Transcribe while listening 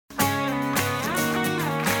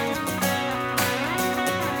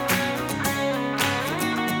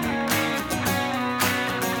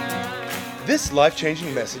This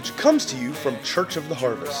life-changing message comes to you from Church of the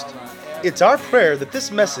Harvest. It's our prayer that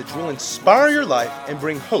this message will inspire your life and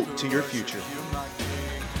bring hope to your future.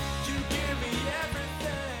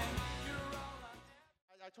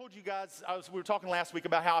 I told you guys, we were talking last week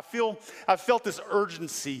about how I've felt this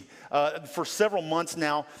urgency for several months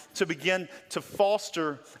now to begin to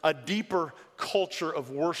foster a deeper culture of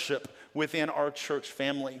worship within our church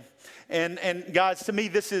family. And guys, to me,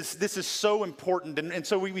 this is so important. And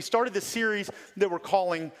so we started this series that we're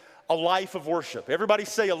calling A Life of Worship. Everybody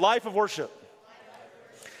say A Life of Worship.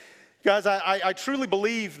 Guys, I truly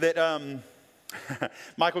believe that our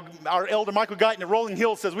elder Michael Guyton at Rolling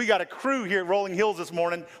Hills says we got a crew here at Rolling Hills this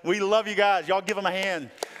morning. We love you guys. Y'all give them a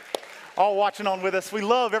hand. All watching on with us. We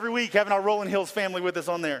love every week having our Rolling Hills family with us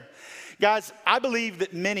on there. Guys, I believe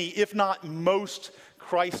that many, if not most,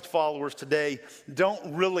 Christ followers today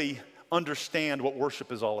don't really understand what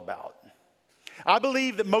worship is all about. I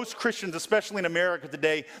believe that most Christians, especially in America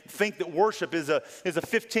today, think that worship is a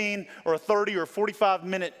 15 or a 30 or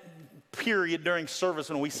 45-minute period during service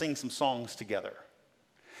when we sing some songs together.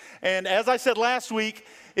 And as I said last week,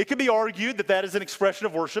 it could be argued that that is an expression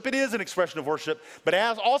of worship. It is an expression of worship. But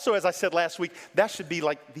as I said last week, that should be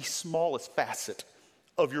like the smallest facet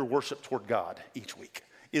of your worship toward God each week,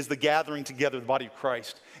 is the gathering together the body of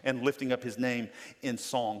Christ and lifting up his name in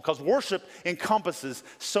song. Because worship encompasses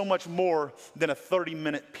so much more than a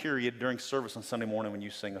 30-minute period during service on Sunday morning when you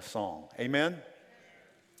sing a song. Amen?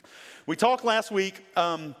 We talked last week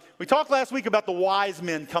about the wise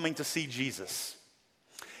men coming to see Jesus.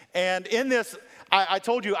 And in this, I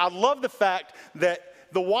told you, I love the fact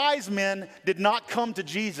that the wise men did not come to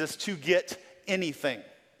Jesus to get anything.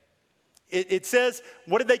 It says,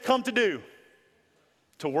 what did they come to do?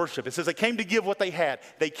 To worship. It says they came to give what they had.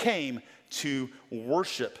 They came to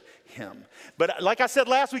worship him. But like I said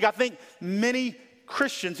last week, I think many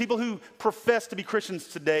Christians, people who profess to be Christians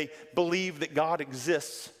today, believe that God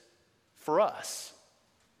exists for us.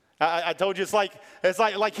 I told you it's like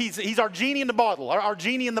he's our genie in the bottle, our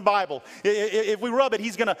genie in the Bible. If we rub it,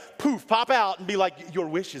 he's going to pop out and be like, your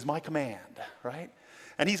wish is my command, right?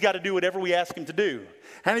 And he's got to do whatever we ask him to do.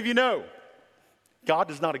 How many of you know God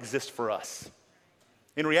does not exist for us?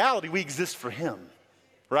 In reality, we exist for him,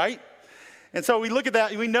 right? And so we look at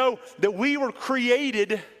that and we know that we were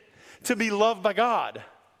created to be loved by God.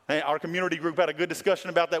 Hey, our community group had a good discussion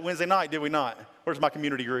about that Wednesday night, did we not? Where's my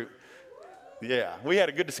community group? Yeah, we had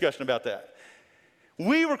a good discussion about that.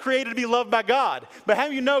 We were created to be loved by God. But how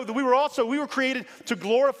do you know that we were created to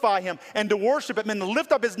glorify him and to worship him and to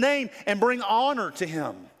lift up his name and bring honor to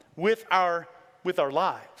him with our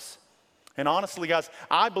lives. And honestly, guys,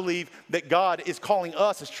 I believe that God is calling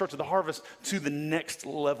us as Church of the Harvest to the next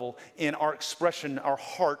level in our expression, our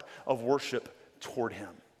heart of worship toward him.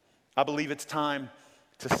 I believe it's time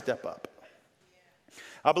to step up.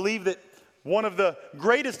 I believe that one of the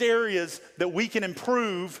greatest areas that we can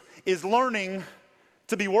improve is learning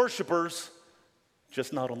to be worshipers,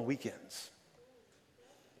 just not on the weekends.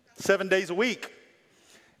 7 days a week.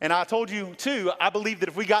 And I told you, too, I believe that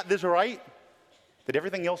if we got this right, that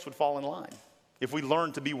everything else would fall in line if we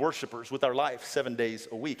learn to be worshipers with our life 7 days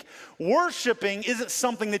a week. Worshiping isn't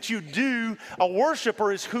something that you do. A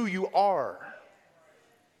worshiper is who you are.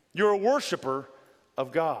 You're a worshiper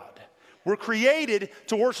of God. We're created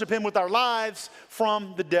to worship him with our lives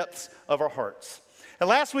from the depths of our hearts. And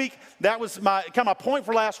last week, that was my point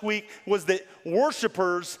for last week, was that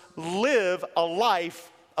worshipers live a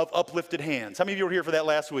life of uplifted hands. How many of you were here for that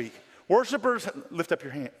last week? Worshipers, lift up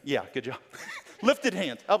your hand. Yeah, good job. Lifted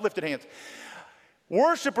hands, uplifted hands.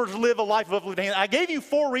 Worshipers live a life of uplifted hands. I gave you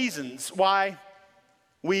 4 reasons why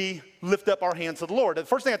we lift up our hands to the Lord. The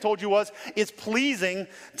first thing I told you was, it's pleasing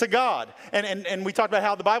to God. And we talked about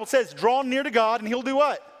how the Bible says, draw near to God and he'll do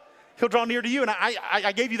what? He'll draw near to you. And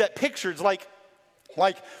I gave you that picture. It's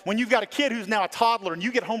like when you've got a kid who's now a toddler and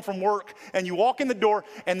you get home from work and you walk in the door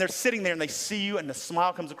and they're sitting there and they see you and the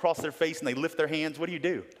smile comes across their face and they lift their hands. What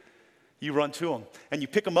do? You run to them and you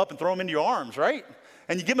pick them up and throw them into your arms, right?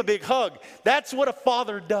 And you give them a big hug. That's what a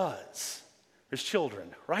father does. There's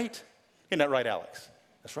children, right? Isn't that right, Alex?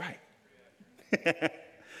 That's right.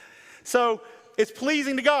 So it's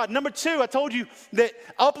pleasing to God. Number 2, I told you that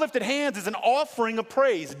uplifted hands is an offering of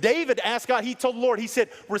praise. David asked God, he told the Lord, he said,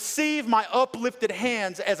 receive my uplifted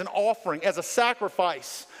hands as an offering, as a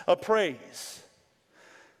sacrifice of praise.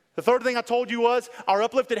 The third thing I told you was our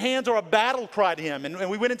uplifted hands are a battle cry to him. And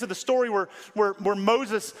we went into the story where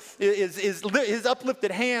Moses is his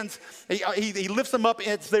uplifted hands, he lifts them up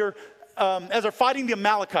as they're fighting the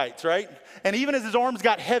Amalekites, right? And even as his arms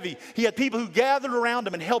got heavy, he had people who gathered around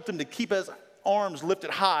him and helped him to keep his arms lifted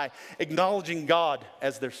high, acknowledging God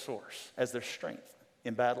as their source, as their strength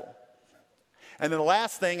in battle. And then the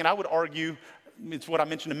last thing, and I would argue, it's what I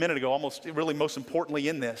mentioned a minute ago, almost really most importantly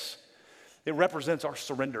in this, it represents our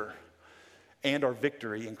surrender and our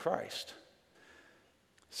victory in Christ.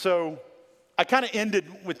 So I kind of ended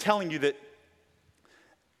with telling you that,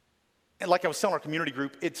 and like I was telling our community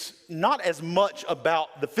group, it's not as much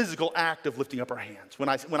about the physical act of lifting up our hands. When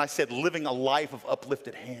I said living a life of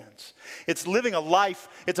uplifted hands, it's living a life,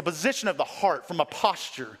 it's a position of the heart from a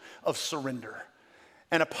posture of surrender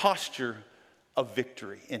and a posture of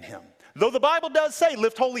victory in Him. Though the Bible does say,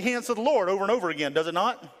 lift holy hands to the Lord over and over again, does it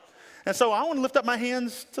not? And so I want to lift up my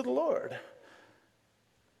hands to the Lord.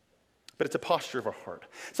 But it's a posture of our heart.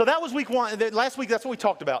 So that was week one. Last week, that's what we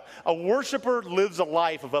talked about. A worshiper lives a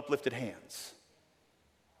life of uplifted hands.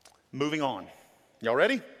 Moving on. Y'all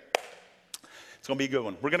ready? It's going to be a good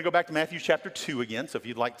one. We're going to go back to Matthew chapter 2 again. So if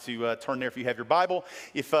you'd like to turn there if you have your Bible.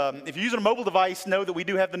 If you're using a mobile device, know that we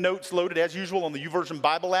do have the notes loaded as usual on the YouVersion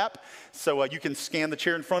Bible app. So you can scan the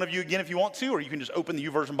chair in front of you again if you want to, or you can just open the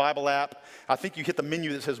YouVersion Bible app. I think you hit the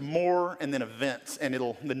menu that says More and then Events, and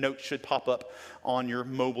the notes should pop up on your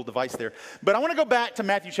mobile device there. But I want to go back to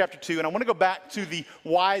Matthew chapter 2, and I want to go back to the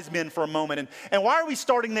wise men for a moment. And why are we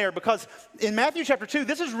starting there? Because in Matthew chapter 2,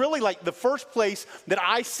 this is really like the first place that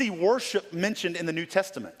I see worship mentioned in the New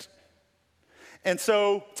Testament. And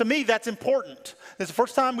so, to me, that's important. This is the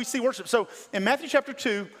first time we see worship. So, in Matthew chapter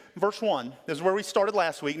 2, verse 1, this is where we started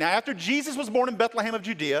last week. Now, after Jesus was born in Bethlehem of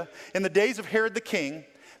Judea, in the days of Herod the king,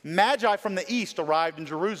 Magi from the east arrived in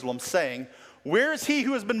Jerusalem, saying, "Where is he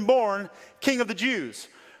who has been born King of the Jews?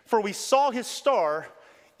 For we saw his star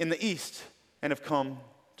in the east and have come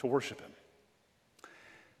to worship him."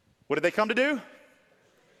 What did they come to do?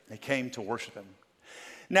 They came to worship him.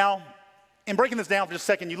 Now, in breaking this down for just a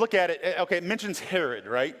second, you look at it, okay, it mentions Herod,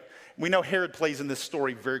 right? We know Herod plays in this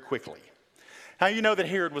story very quickly. How do you know that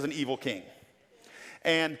Herod was an evil king?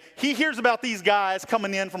 And he hears about these guys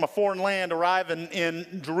coming in from a foreign land, arriving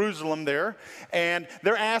in Jerusalem there, and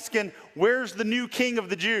they're asking, "Where's the new king of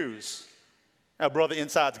the Jews?" Now, brother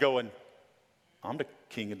inside's going, "I'm the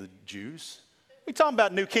king of the Jews. We talking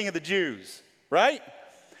about new king of the Jews, right?"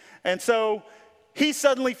 And so he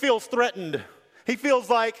suddenly feels threatened. He feels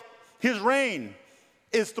like his reign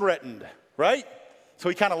is threatened, right? So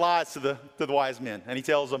he kind of lies to the wise men, and he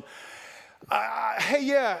tells them, "Hey,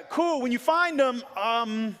 yeah, cool. When you find him, I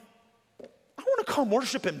want to come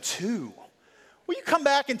worship him too. Will you come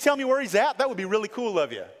back and tell me where he's at? That would be really cool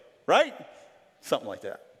of you," right? Something like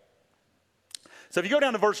that. So if you go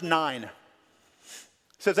down to verse 9, it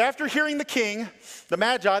says, "After hearing the king, the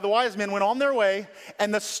Magi, the wise men, went on their way,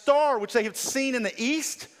 and the star which they had seen in the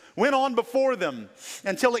east went on before them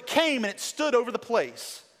until it came and it stood over the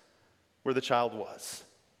place where the child was.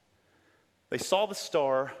 They saw the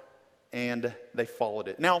star and they followed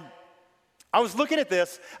it." Now, I was looking at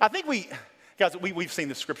this. I think we've seen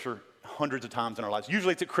this scripture hundreds of times in our lives.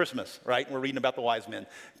 Usually it's at Christmas, right? We're reading about the wise men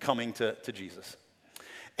coming to Jesus.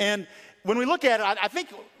 And when we look at it, I think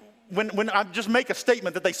when I just make a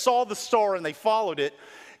statement that they saw the star and they followed it,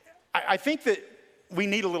 I think that we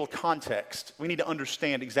need a little context. We need to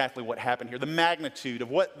understand exactly what happened here, the magnitude of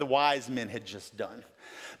what the wise men had just done.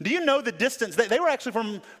 Do you know the distance? They were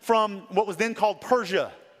actually from what was then called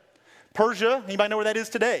Persia. Persia, anybody know where that is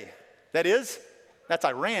today? That's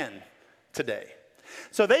Iran today.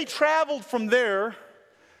 So they traveled from there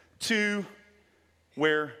to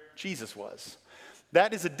where Jesus was.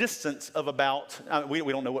 That is a distance of about, we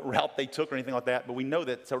don't know what route they took or anything like that, but we know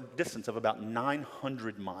that it's a distance of about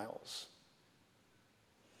 900 miles.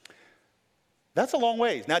 That's a long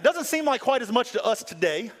ways. Now, it doesn't seem like quite as much to us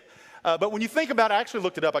today, but when you think about it, I actually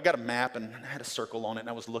looked it up. I got a map and I had a circle on it and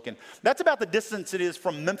I was looking. That's about the distance it is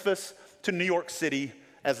from Memphis to New York City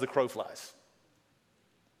as the crow flies.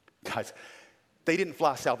 Guys, they didn't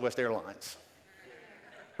fly Southwest Airlines,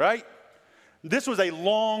 right? This was a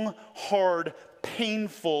long, hard,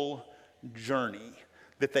 painful journey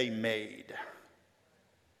that they made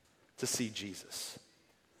to see Jesus.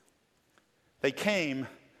 They came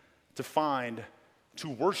to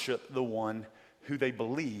worship the one who they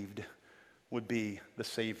believed would be the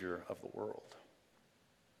Savior of the world.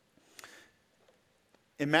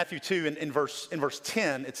 In Matthew 2, in verse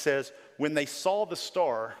 10, it says, "When they saw the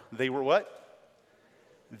star, they were" what?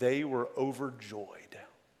 They were overjoyed.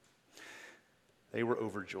 They were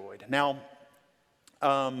overjoyed. Now,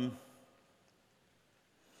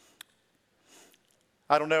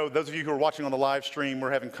 I don't know, those of you who are watching on the live stream,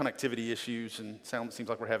 we're having connectivity issues, and it seems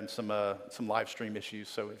like we're having some live stream issues.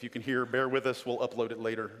 So if you can hear, bear with us. We'll upload it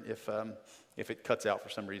later if it cuts out for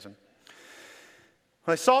some reason.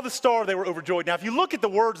 When they saw the star, they were overjoyed. Now, if you look at the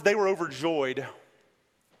words, they were overjoyed.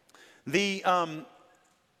 The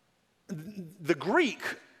Greek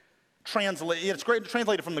it's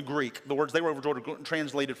translated from the Greek. The words they were overjoyed are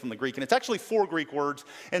translated from the Greek. And it's actually 4 Greek words.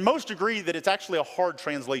 And most agree that it's actually a hard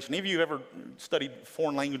translation. Any of you who ever studied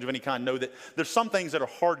foreign language of any kind know that there's some things that are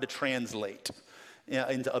hard to translate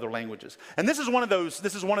into other languages. And this is one of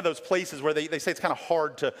those places where they say it's kind of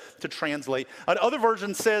hard to translate. Another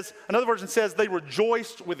version says they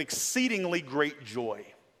rejoiced with exceedingly great joy.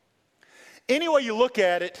 Any way you look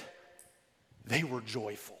at it, they were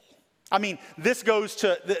joyful. I mean, this goes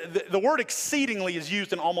to, the word exceedingly is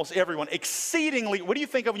used in almost everyone. Exceedingly, what do you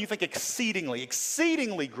think of when you think exceedingly?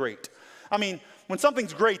 Exceedingly great. I mean, when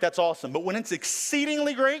something's great, that's awesome. But when it's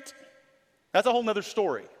exceedingly great, that's a whole nother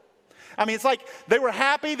story. I mean, it's like they were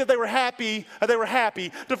happy that they were happy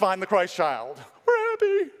to find the Christ child. We're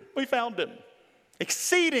happy, we found him.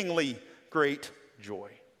 Exceedingly great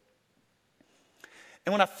joy.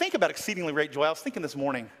 And when I think about exceedingly great joy, I was thinking this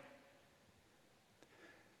morning,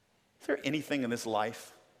 is there anything in this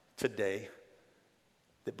life today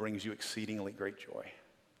that brings you exceedingly great joy?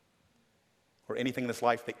 Or anything in this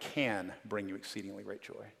life that can bring you exceedingly great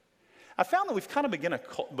joy? I found that we've kind of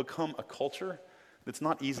become a culture that's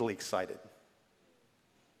not easily excited.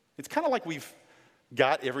 It's kind of like we've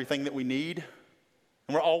got everything that we need,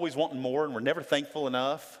 and we're always wanting more, and we're never thankful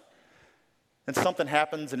enough. And something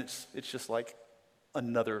happens, and it's just like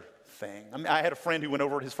another thing. I mean, I had a friend who went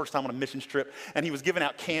over his first time on a missions trip, and he was giving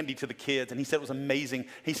out candy to the kids, and he said it was amazing.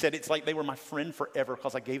 He said it's like they were my friend forever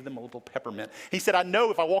because I gave them a little peppermint. He said, I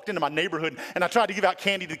know if I walked into my neighborhood and I tried to give out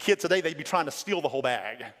candy to the kids today, they'd be trying to steal the whole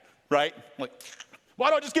bag, right? Like, why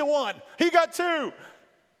don't I just get one? He got 2.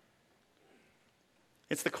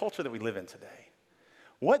 It's the culture that we live in today.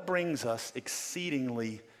 What brings us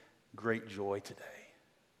exceedingly great joy today?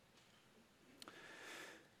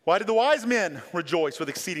 Why did the wise men rejoice with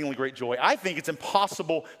exceedingly great joy? I think it's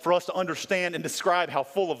impossible for us to understand and describe how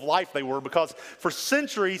full of life they were, because for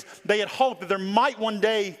centuries they had hoped that there might one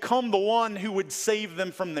day come the one who would save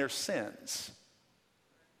them from their sins.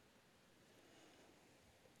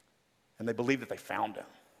 And they believed that they found him.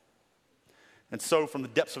 And so from the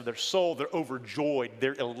depths of their soul, they're overjoyed,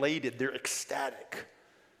 they're elated, they're ecstatic.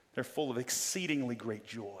 They're full of exceedingly great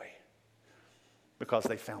joy because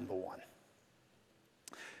they found the one.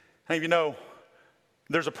 How many of you know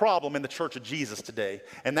there's a problem in the Church of Jesus today,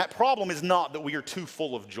 and that problem is not that we are too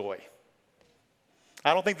full of joy.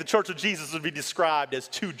 I don't think the Church of Jesus would be described as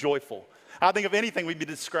too joyful. I think if anything, we'd be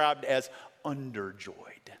described as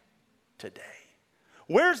underjoyed today.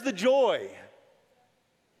 Where's the joy?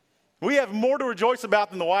 We have more to rejoice about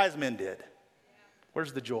than the wise men did.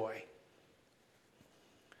 Where's the joy?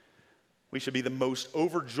 We should be the most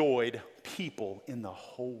overjoyed people in the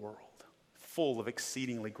whole world, full of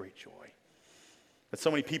exceedingly great joy. But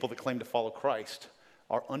so many people that claim to follow Christ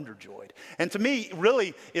are underjoyed. And to me,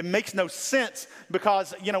 really, it makes no sense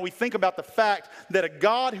because, we think about the fact that a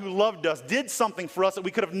God who loved us did something for us that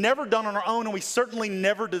we could have never done on our own, and we certainly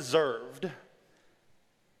never deserved.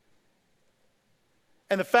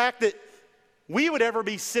 And the fact that we would ever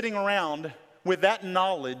be sitting around with that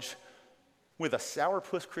knowledge with a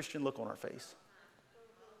sourpuss Christian look on our face.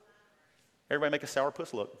 Everybody make a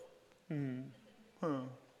sourpuss look.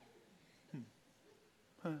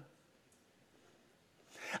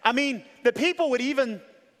 I mean, that people would even,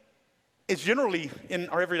 it's generally in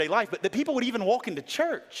our everyday life, but that people would even walk into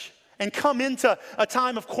church and come into a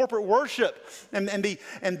time of corporate worship and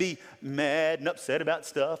be mad and upset about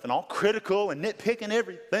stuff and all critical and nitpicking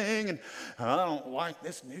everything. And I don't like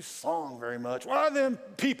this new song very much. Why them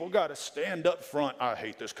people got to stand up front? I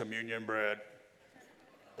hate this communion bread.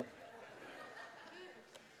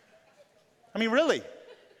 I mean, really,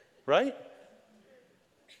 right?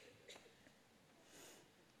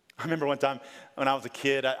 I remember one time when I was a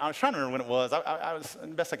kid, I was trying to remember when it was. I was, the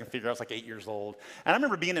best I can figure, I was like 8 years old. And I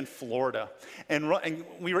remember being in Florida, and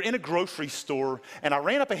we were in a grocery store, and I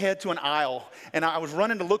ran up ahead to an aisle, and I was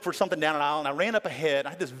running to look for something down an aisle, and I ran up ahead.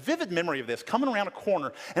 I had this vivid memory of this, coming around a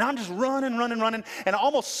corner, and I'm just running, and I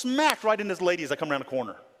almost smacked right into this lady as I come around the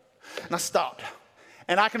corner. And I stopped.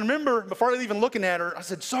 And I can remember, before even looking at her, I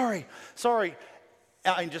said, sorry.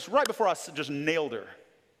 And just right before I just nailed her.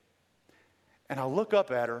 And I look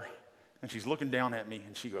up at her, and she's looking down at me,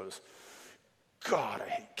 and she goes, God, I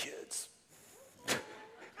hate kids.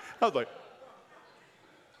 I was like,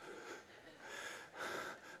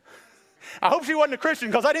 I hope she wasn't a Christian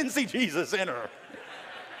because I didn't see Jesus in her,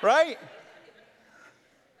 right?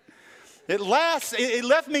 It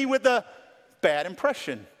left me with a bad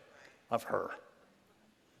impression of her.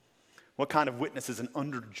 What kind of witness is an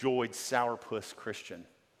underjoyed sourpuss Christian?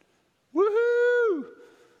 Woohoo!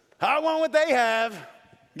 I want what they have.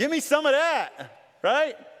 Give me some of that,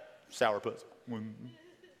 right? Sourpuss.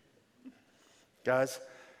 Guys,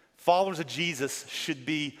 followers of Jesus should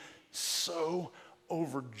be so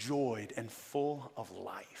overjoyed and full of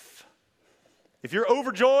life. If you're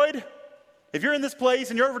overjoyed, if you're in this place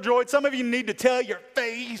and you're overjoyed, some of you need to tell your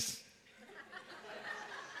face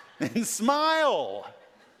and smile.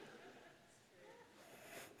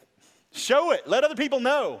 Show it. Let other people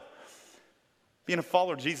know. Being a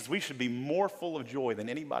follower of Jesus, we should be more full of joy than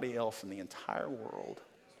anybody else in the entire world.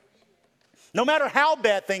 No matter how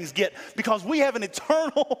bad things get, because we have an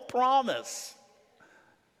eternal promise.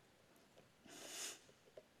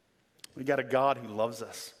 We got a God who loves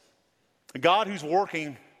us. A God who's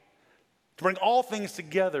working to bring all things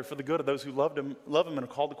together for the good of those who love him and are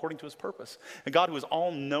called according to his purpose. A God who is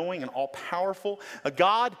all-knowing and all-powerful. A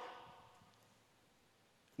God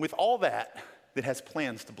with all that has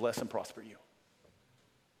plans to bless and prosper you.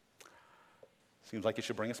 Seems like it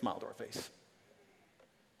should bring a smile to our face.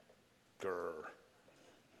 Grr.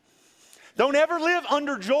 Don't ever live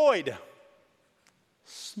underjoyed.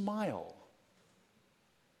 Smile.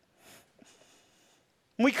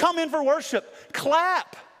 When we come in for worship,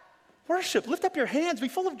 clap. Worship, lift up your hands, be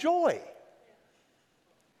full of joy.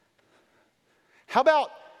 How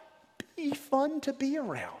about be fun to be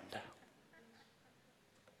around?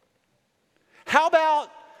 How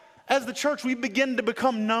about, as the church, we begin to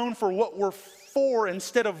become known for what we're for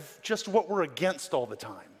instead of just what we're against all the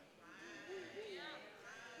time?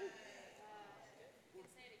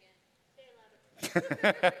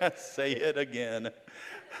 Say it again.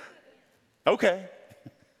 Okay.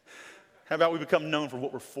 How about we become known for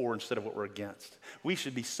what we're for instead of what we're against? We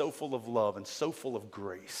should be so full of love and so full of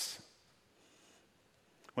grace.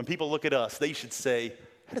 When people look at us, they should say,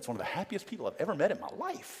 that is one of the happiest people I've ever met in my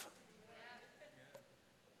life.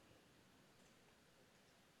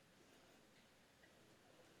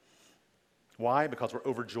 Why? Because we're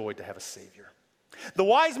overjoyed to have a Savior. The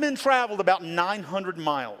wise men traveled about 900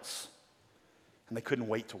 miles, and they couldn't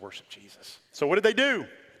wait to worship Jesus. So what did they do?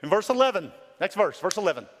 In verse 11, next verse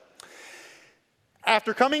 11.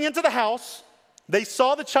 After coming into the house, they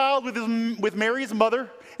saw the child with Mary, his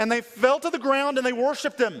mother, and they fell to the ground and they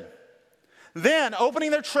worshiped him. Then,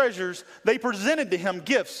 opening their treasures, they presented to him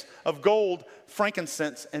gifts of gold,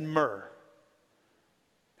 frankincense, and myrrh.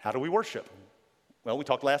 How do we worship? Well, we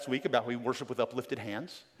talked last week about we worship with uplifted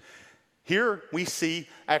hands. Here we see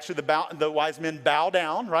actually the wise men bow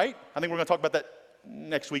down, right? I think we're going to talk about that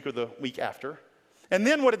next week or the week after. And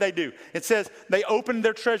then what did they do? It says they opened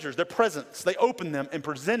their treasures, their presents. They opened them and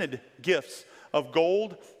presented gifts of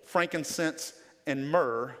gold, frankincense, and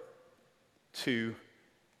myrrh to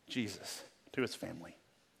Jesus, to his family.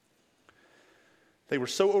 They were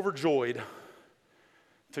so overjoyed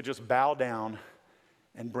to just bow down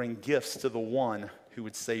and bring gifts to the one who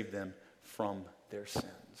would save them from their sins.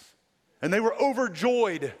 And they were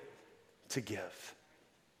overjoyed to give.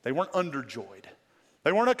 They weren't underjoyed.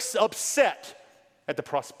 They weren't upset at the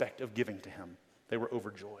prospect of giving to him. They were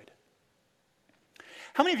overjoyed.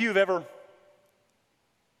 How many of you have ever,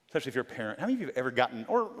 especially if you're a parent, how many of you have ever gotten,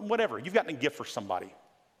 or whatever, you've gotten a gift for somebody?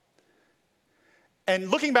 And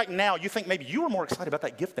looking back now, you think maybe you were more excited about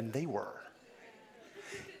that gift than they were.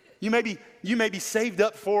 You may be saved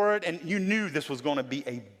up for it, and you knew this was going to be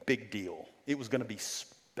a big deal. It was going to be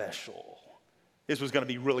special. This was going to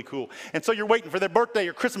be really cool. And so you're waiting for their birthday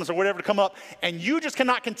or Christmas or whatever to come up, and you just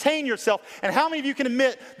cannot contain yourself. And how many of you can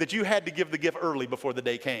admit that you had to give the gift early before the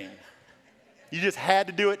day came? You just had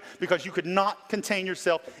to do it because you could not contain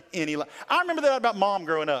yourself any longer. I remember that about Mom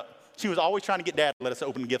growing up. She was always trying to get Dad to let us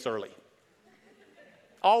open gifts early.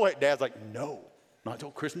 Always, Dad's like, no, not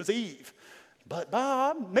until Christmas Eve. But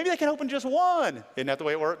Bob, maybe they can open just one. Isn't that the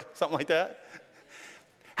way it worked? Something like that.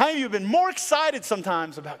 How many of you have been more excited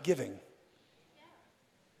sometimes about giving?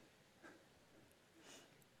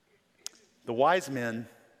 The wise men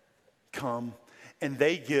come and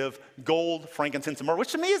they give gold, frankincense, and myrrh,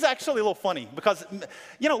 which to me is actually a little funny because,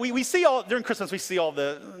 you know, we see all, during Christmas, we see all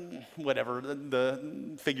the,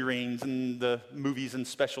 the figurines and the movies and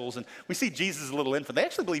specials, and we see Jesus as a little infant. They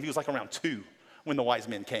actually believe he was like around 2 when the wise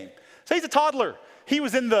men came. So he's a toddler. He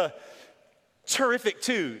was in the terrific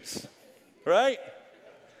 2s, right?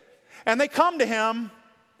 And they come to him.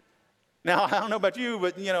 Now, I don't know about you,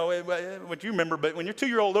 but you know what you remember, but when your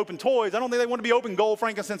 2-year-old open toys, I don't think they want to be open gold,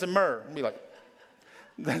 frankincense, and myrrh. You'd be like,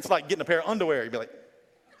 that's like getting a pair of underwear. You'd be like,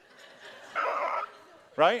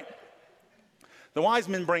 right? The wise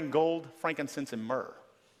men bring gold, frankincense, and myrrh,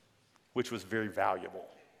 which was very valuable.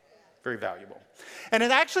 Very valuable. And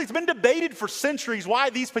it's been debated for centuries why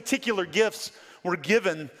these particular gifts were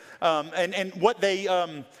given and what they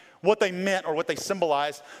meant or what they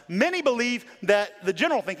symbolized. Many believe that the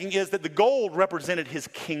general thinking is that the gold represented his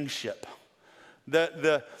kingship.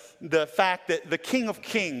 The fact that the King of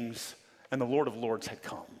Kings and the Lord of Lords had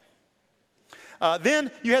come. Then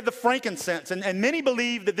you had the frankincense, and many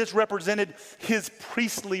believe that this represented his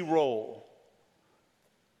priestly role.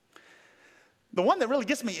 The one that really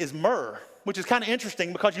gets me is myrrh, which is kind of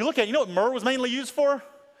interesting because you look at it, you know what myrrh was mainly used for?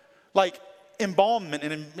 Like embalmment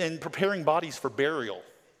and preparing bodies for burial.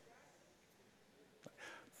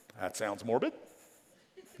 That sounds morbid.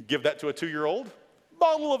 Give that to a 2-year-old.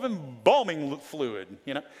 Bottle of embalming fluid,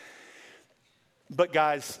 you know. But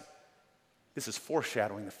guys, this is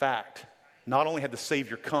foreshadowing the fact. Not only had the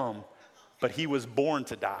Savior come, but he was born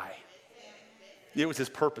to die. It was his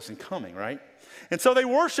purpose in coming, right? And so they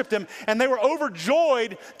worshiped him, and they were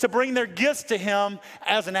overjoyed to bring their gifts to him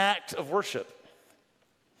as an act of worship.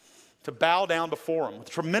 To bow down before him with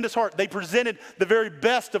a tremendous heart. They presented the very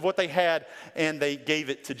best of what they had, and they gave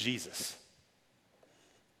it to Jesus.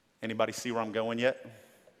 Anybody see where I'm going yet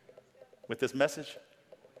with this message?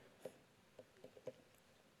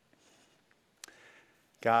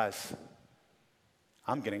 Guys,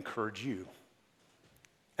 I'm going to encourage you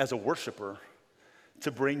as a worshiper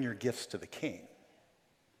to bring your gifts to the King.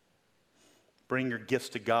 Bring your gifts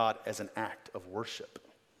to God as an act of worship.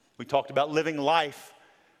 We talked about living life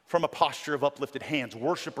from a posture of uplifted hands.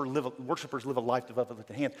 Worshipers live a life of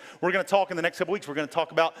uplifted hands. We're going to talk in the next couple weeks. We're going to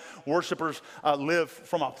talk about worshipers live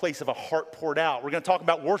from a place of a heart poured out. We're going to talk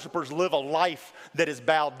about worshipers live a life that is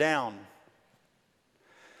bowed down.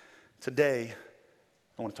 Today,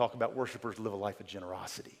 I want to talk about worshipers live a life of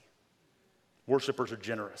generosity. Worshipers are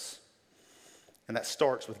generous. And that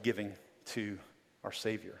starts with giving to our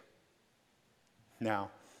Savior.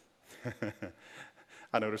 Now,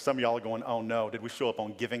 I know there's some of y'all are going, oh no, did we show up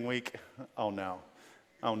on Giving Week? Oh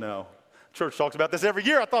no. Church talks about this every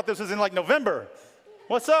year. I thought this was in like November.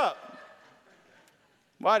 What's up?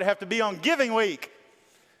 Why'd it have to be on Giving Week?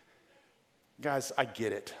 Guys, I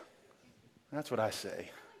get it. That's what I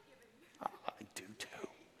say. I do too.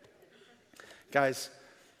 Guys,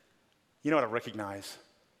 you know what I recognize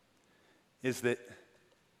is that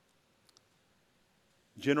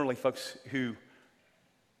generally folks who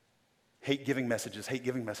hate giving messages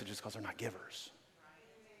because they're not givers.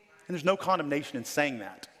 And there's no condemnation in saying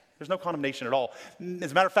that. There's no condemnation at all.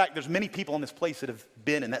 As a matter of fact, there's many people in this place that have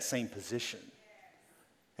been in that same position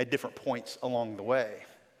at different points along the way.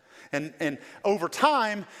 And over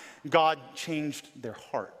time, God changed their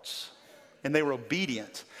hearts, and they were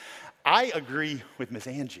obedient. I agree with Miss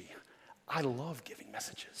Angie. I love giving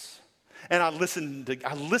messages. And I listen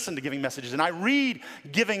to giving messages, and I read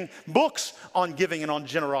giving books on giving and on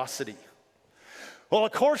generosity. Well,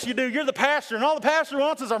 of course you do. You're the pastor, and all the pastor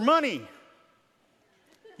wants is our money.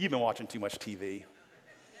 You've been watching too much TV.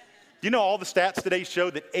 You know all the stats today show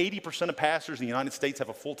that 80% of pastors in the United States have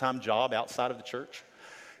a full-time job outside of the church?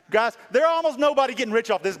 Guys, there's almost nobody getting rich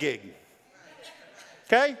off this gig.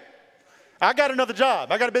 Okay? I got another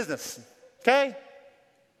job. I got a business. Okay?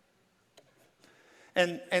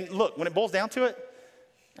 And look, when it boils down to it,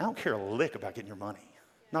 I don't care a lick about getting your money.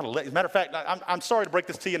 Not a lick. As a matter of fact, I'm sorry to break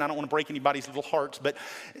this to you, and I don't want to break anybody's little hearts, but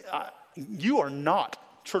you are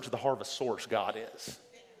not Church of the Harvest source, God is.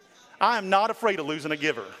 I am not afraid of losing a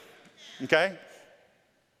giver. Okay?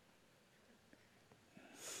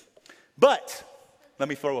 But, let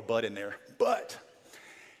me throw a but in there. But,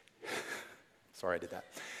 sorry I did that.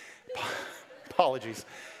 Apologies.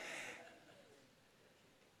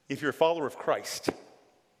 If you're a follower of Christ,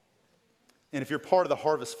 and if you're part of the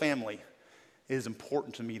Harvest family, it is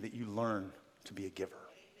important to me that you learn to be a giver.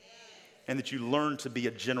 And that you learn to be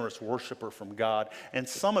a generous worshiper from God. And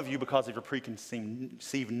some of you, because of your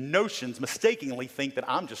preconceived notions, mistakenly think that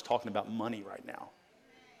I'm just talking about money right now.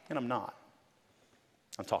 And I'm not.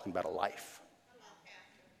 I'm talking about a life.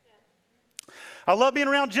 I love being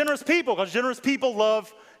around generous people because generous people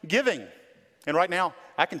love giving. And right now,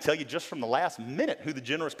 I can tell you just from the last minute who the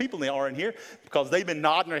generous people they are in here because they've been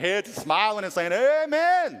nodding their heads and smiling and saying,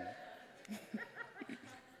 amen.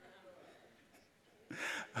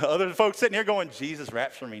 Other folks sitting here going, Jesus,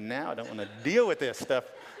 rapture me now. I don't want to deal with this stuff.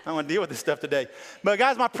 I don't want to deal with this stuff today. But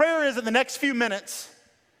guys, my prayer is that in the next few minutes,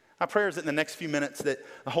 that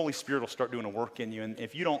the Holy Spirit will start doing a work in you. And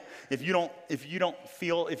if you're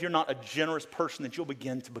not a generous person, that you'll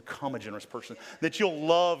begin to become a generous person, that you'll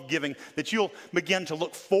love giving, that you'll begin to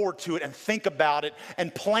look forward to it and think about it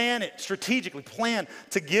and plan it strategically, plan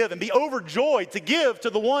to give and be overjoyed to give to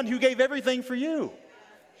the one who gave everything for you.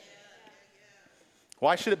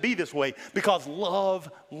 Why should it be this way? Because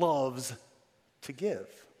love loves to give.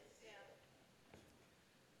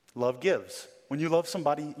 Love gives. When you love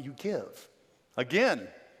somebody, you give. Again,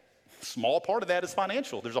 small part of that is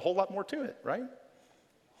financial. There's a whole lot more to it, right?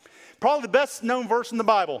 Probably the best known verse in the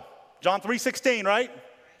Bible, John 3:16, right?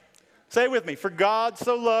 Say it with me. For God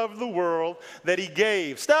so loved the world that he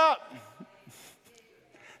gave. Stop.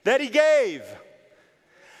 That he gave.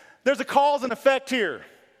 There's a cause and effect here.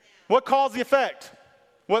 What caused the effect?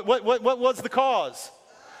 What was the cause?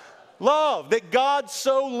 Love. That God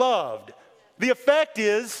so loved. The effect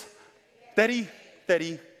is that he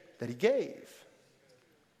gave.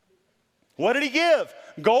 What did he give?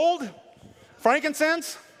 Gold?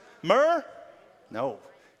 Frankincense? Myrrh? No.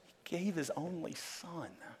 He gave his only son.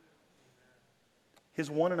 His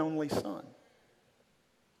one and only son.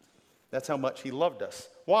 That's how much he loved us.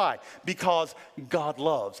 Why? Because God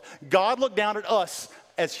loves. God looked down at us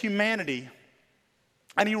as humanity,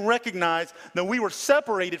 and he recognized that we were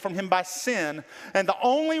separated from him by sin, and the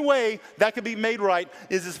only way that could be made right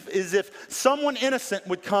is if someone innocent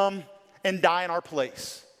would come and die in our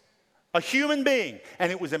place. A human being,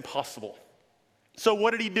 and it was impossible. So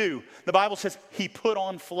what did he do? The Bible says he put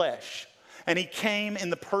on flesh, and he came in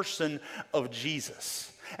the person of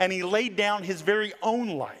Jesus, and he laid down his very own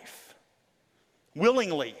life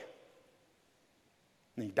willingly,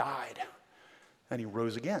 and he died, and he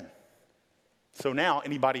rose again. So now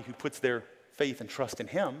anybody who puts their faith and trust in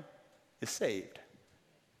him is saved,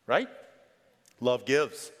 right? Love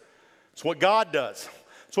gives. It's what God does.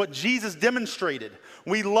 It's what Jesus demonstrated.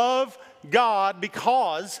 We love God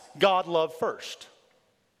because God loved first.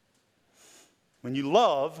 When you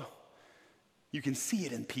love, you can see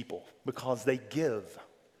it in people because they give.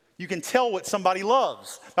 You can tell what somebody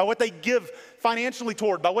loves by what they give financially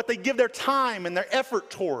toward, by what they give their time and their effort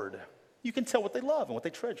toward. You can tell what they love and what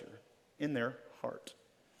they treasure in their heart.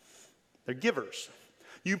 They're givers.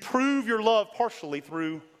 You prove your love partially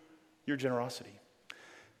through your generosity.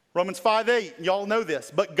 Romans 5:8, y'all know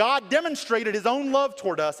this. But God demonstrated his own love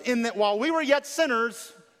toward us in that while we were yet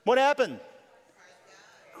sinners, what happened?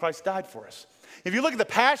 Christ died for us. If you look at the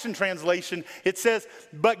Passion Translation, it says,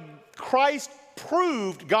 but Christ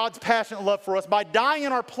proved God's passionate love for us by dying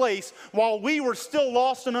in our place while we were still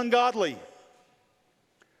lost and ungodly.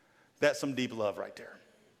 That's some deep love right there.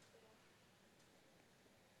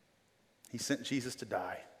 He sent Jesus to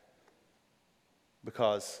die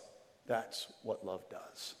because that's what love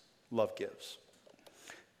does. Love gives.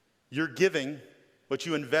 Your giving, what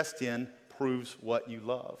you invest in, proves what you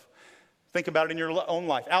love. Think about it in your own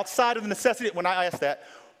life. Outside of the necessity, when I ask that,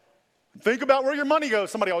 think about where your money goes.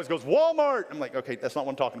 Somebody always goes, Walmart. I'm like, okay, that's not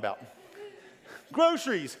what I'm talking about.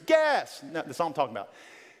 Groceries, gas. No, that's not what I'm talking about.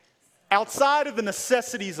 Outside of the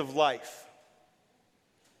necessities of life,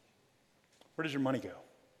 where does your money go?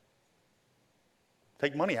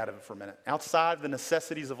 Take money out of it for a minute. Outside of the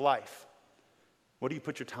necessities of life, what do you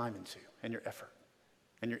put your time into and your effort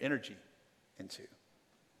and your energy into?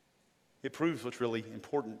 It proves what's really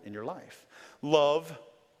important in your life. Love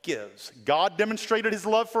gives. God demonstrated his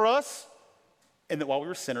love for us, and that while we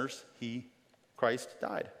were sinners, Christ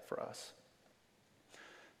died for us.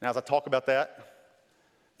 Now, as I talk about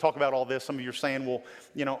all this, some of you are saying, well,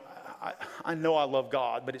 you know, I know I love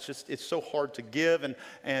God, but it's so hard to give,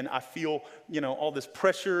 and I feel, all this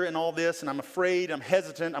pressure and all this, and I'm afraid, I'm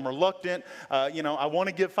hesitant, I'm reluctant, I want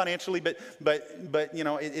to give financially, but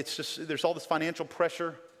it's just, there's all this financial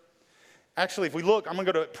pressure. Actually, if we look, I'm going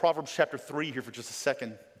to go to Proverbs chapter 3 here for just a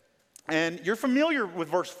second. And you're familiar with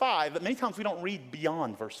verse 5, but many times we don't read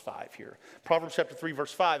beyond verse 5 here. Proverbs chapter 3,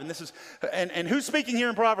 verse 5, and this is, and who's speaking here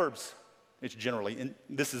in Proverbs? It's generally, and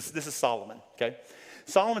this is Solomon, okay?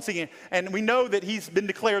 Solomon's speaking, and we know that he's been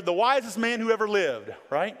declared the wisest man who ever lived,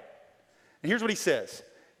 right? And here's what he says.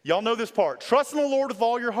 Y'all know this part. Trust in the Lord with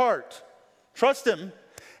all your heart. Trust him,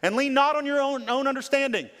 and lean not on your own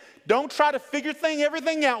understanding. Don't try to figure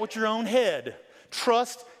everything out with your own head.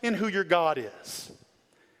 Trust in who your God is.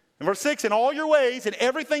 In verse 6, in all your ways, in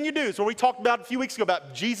everything you do, so we talked about a few weeks ago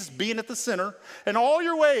about Jesus being at the center. In all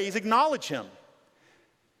your ways, acknowledge him.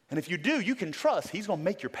 And if you do, you can trust he's going to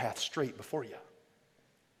make your path straight before you.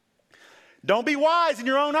 Don't be wise in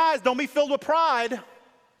your own eyes. Don't be filled with pride.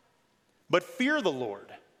 But fear the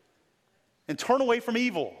Lord and turn away from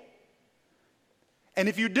evil. And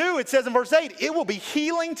if you do, it says in verse 8, it will be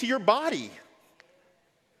healing to your body.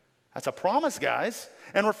 That's a promise, guys.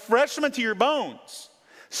 And refreshment to your bones.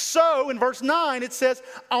 So, in verse 9, it says,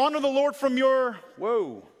 honor the Lord from your,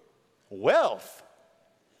 wealth.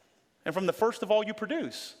 And from the first of all you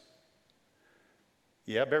produce.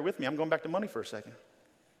 Yeah, bear with me. I'm going back to money for a second.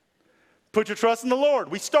 Put your trust in the Lord.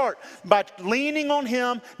 We start by leaning on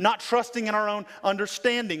Him, not trusting in our own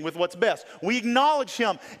understanding with what's best. We acknowledge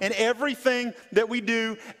Him in everything that we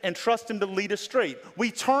do and trust Him to lead us straight.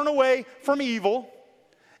 We turn away from evil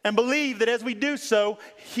and believe that as we do so,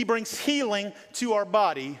 He brings healing to our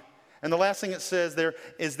body. And the last thing it says there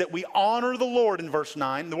is that we honor the Lord in verse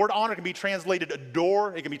 9. The word honor can be translated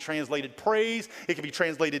adore. It can be translated praise. It can be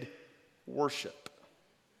translated worship.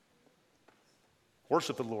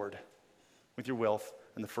 Worship the Lord with your wealth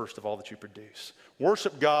and the first of all that you produce.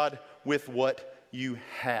 Worship God with what you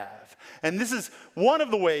have. And this is one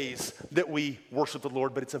of the ways that we worship the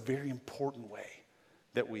Lord, but it's a very important way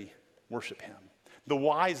that we worship Him. The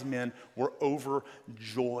wise men were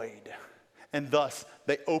overjoyed, and thus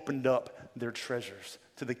they opened up their treasures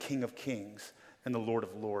to the King of Kings and the Lord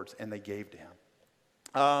of Lords, and they gave to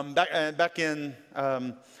Him. Back in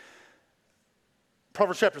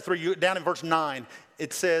Proverbs chapter 3, down in verse 9,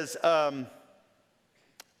 it says,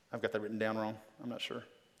 I've got that written down wrong. I'm not sure.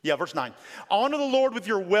 Yeah, verse 9. Honor the Lord with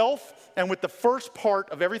your wealth and with the first part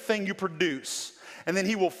of everything you produce. And then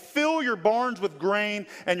He will fill your barns with grain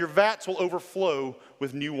and your vats will overflow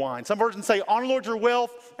with new wine. Some versions say, honor the Lord your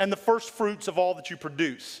wealth and the first fruits of all that you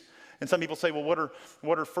produce. And some people say, well,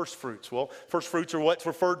 what are first fruits? Well, first fruits are what's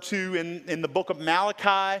referred to in the book of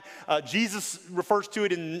Malachi. Jesus refers to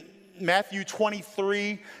it in Matthew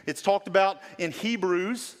 23. It's talked about in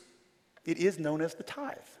Hebrews. It is known as the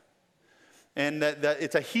tithe. And that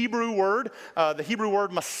it's a Hebrew word, the Hebrew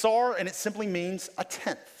word masar, and it simply means a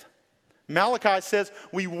tenth. Malachi says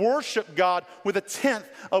we worship God with a tenth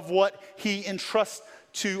of what He entrusts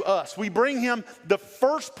to us. We bring Him the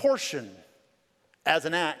first portion as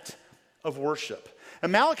an act of worship.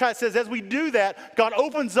 And Malachi says as we do that, God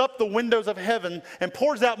opens up the windows of heaven and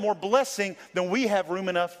pours out more blessing than we have room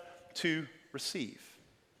enough to receive.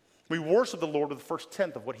 We worship the Lord with the first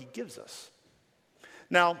tenth of what He gives us.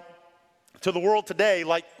 Now, to the world today,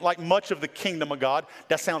 like much of the kingdom of God,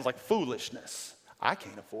 that sounds like foolishness. I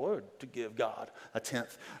can't afford to give God a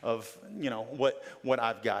tenth of, what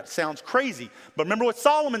I've got. It sounds crazy. But remember what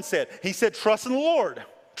Solomon said. He said, trust in the Lord.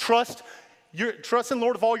 Trust in the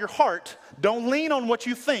Lord with all your heart. Don't lean on what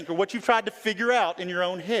you think or what you've tried to figure out in your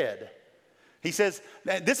own head. He says,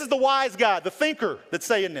 this is the wise guy, the thinker that's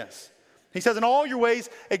saying this. He says, in all your ways,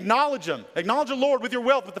 acknowledge Him. Acknowledge the Lord with your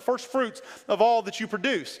wealth, with the first fruits of all that you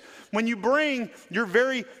produce. When you bring your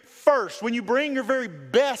very first, when you bring your very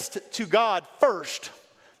best to God first,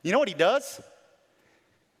 you know what He does?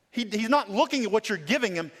 He's not looking at what you're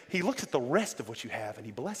giving Him. He looks at the rest of what you have and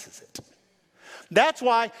He blesses it. That's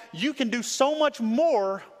why you can do so much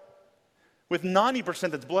more with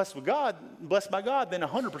 90% that's blessed by God, than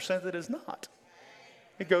 100% that is not.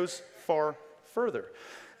 It goes far further.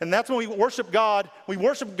 And that's when we worship God. We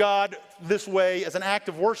worship God this way as an act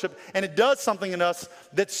of worship, and it does something in us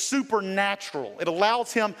that's supernatural. It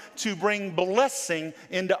allows Him to bring blessing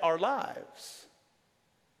into our lives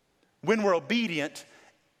when we're obedient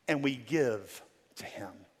and we give to Him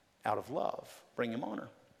out of love, bring Him honor.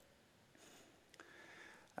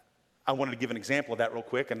 I wanted to give an example of that real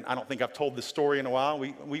quick, and I don't think I've told this story in a while.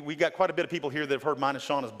 We got quite a bit of people here that have heard mine and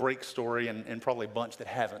Shauna's break story, and probably a bunch that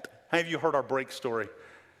haven't. How many of you heard our break story?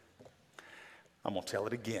 I'm going to tell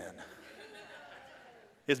it again.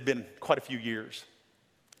 It's been quite a few years.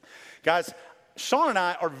 Guys, Sean and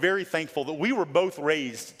I are very thankful that we were both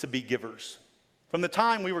raised to be givers. From the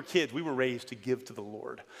time we were kids, we were raised to give to the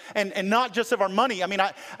Lord. And not just of our money. I mean,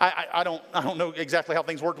 I don't know exactly how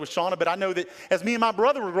things worked with Shauna, but I know that as me and my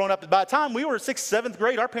brother were growing up, by the time we were 6th, 7th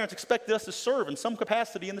grade, our parents expected us to serve in some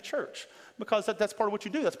capacity in the church. Because that's part of what you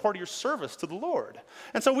do. That's part of your service to the Lord.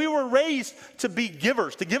 And so we were raised to be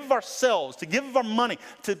givers, to give of ourselves, to give of our money,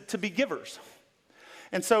 to be givers.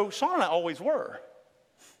 And so Sean and I always were.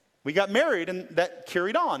 We got married and that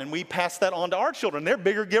carried on, and we passed that on to our children. They're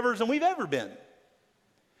bigger givers than we've ever been.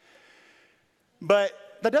 But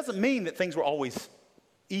that doesn't mean that things were always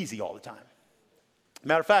easy all the time.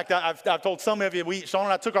 Matter of fact, I've told some of you, Sean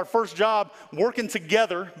and I took our first job working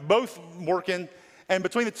together, both working, and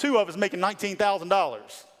between the two of us making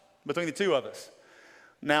 $19,000, between the two of us.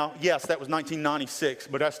 Now, yes, that was 1996,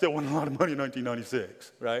 but that still wasn't a lot of money in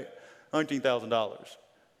 1996, right? $19,000.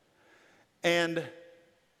 And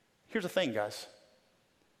here's the thing, guys.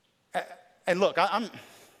 And look,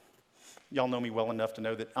 y'all know me well enough to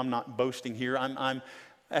know that I'm not boasting here. I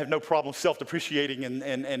have no problem self-depreciating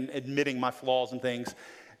and admitting my flaws and things.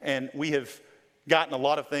 And we have gotten a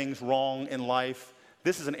lot of things wrong in life.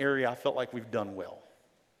 This is an area I felt like we've done well.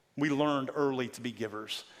 We learned early to be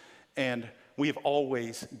givers, and we have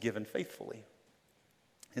always given faithfully.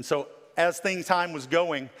 And so as time was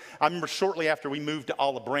going, I remember shortly after we moved to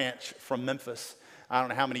Olive Branch from Memphis, I don't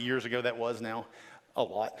know how many years ago that was now, a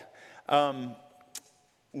lot. Some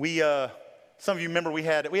of you remember we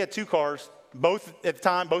had 2 cars. Both at the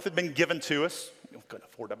time, both had been given to us. We couldn't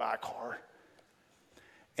afford to buy a car.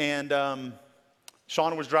 And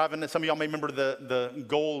Shauna was driving. Some of y'all may remember the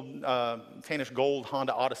gold, tannish gold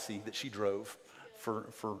Honda Odyssey that she drove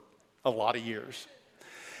for a lot of years.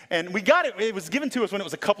 And we got it. It was given to us when it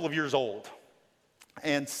was a couple of years old.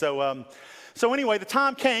 And so anyway, the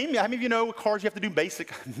time came. How many of you know with cars you have to do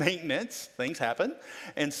basic maintenance? Things happen.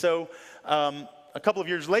 And so a couple of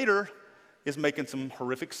years later, is making some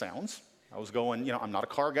horrific sounds. I was going, I'm not a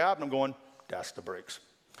car guy, but I'm going, that's the brakes.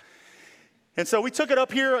 And so we took it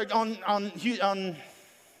up here on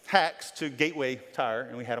Hacks to Gateway Tire,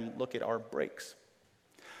 and we had them look at our brakes.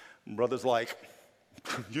 And brother's like,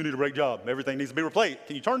 you need a brake job. Everything needs to be replaced.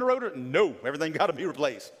 Can you turn the rotor? No, everything got to be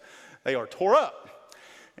replaced. They are tore up.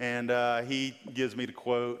 And he gives me the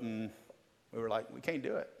quote, and we were like, we can't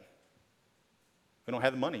do it. We don't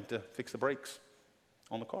have the money to fix the brakes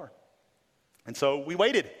on the car. And so we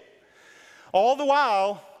waited. All the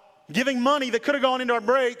while, giving money that could have gone into our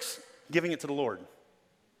brakes, giving it to the Lord.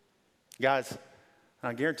 Guys,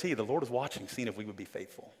 I guarantee you the Lord is watching, seeing if we would be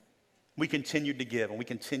faithful. We continued to give, and we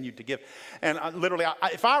continued to give. And literally,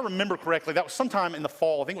 if I remember correctly, that was sometime in the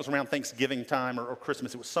fall. I think it was around Thanksgiving time or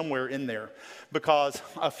Christmas. It was somewhere in there. Because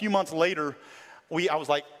a few months later, I was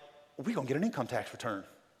like, we're going to get an income tax return.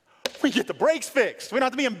 We get the brakes fixed. We don't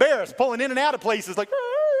have to be embarrassed pulling in and out of places like,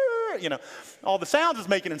 all the sounds it's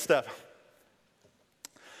making and stuff.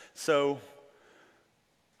 So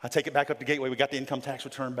I take it back up to Gateway. We got the income tax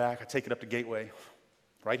return back. I take it up to Gateway,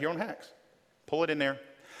 right here on Hacks. Pull it in there.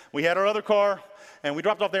 We had our other car, and we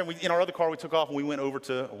dropped off there. And in our other car, we took off, and we went over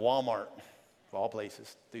to Walmart, of all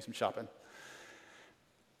places, do some shopping.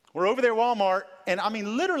 We're over there at Walmart, and I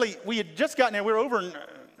mean, literally, we had just gotten there. We were over in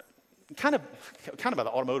kind of by the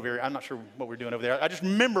automotive area. I'm not sure what we're doing over there. I just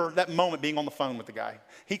remember that moment being on the phone with the guy.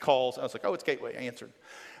 He calls. I was like, oh, it's Gateway. I answered.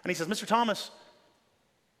 And he says, Mr. Thomas,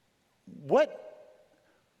 what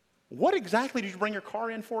exactly did you bring your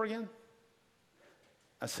car in for again?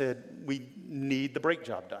 I said, we need the brake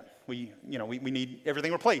job done. We need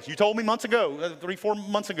everything replaced. You told me months ago, 3-4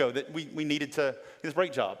 months ago, that we needed to get this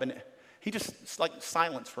brake job. And he just like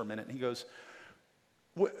silence for a minute. And he goes,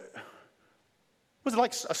 was it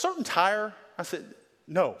like a certain tire? I said,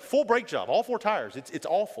 no, full brake job, all 4 tires. It's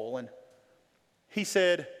awful. And he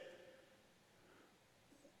said,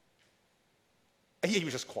 he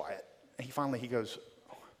was just quiet. And he goes,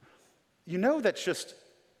 that's just,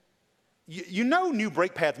 new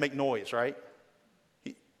brake pads make noise, right?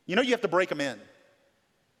 You have to break them in.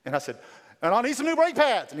 And I said, and I need some new brake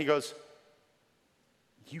pads. And he goes,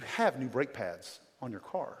 you have new brake pads on your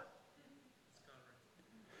car.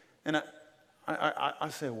 And I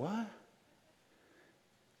said, what?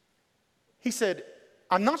 He said,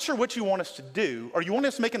 I'm not sure what you want us to do. Or you want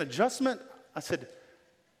us to make an adjustment? I said,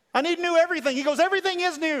 I need new everything. He goes, everything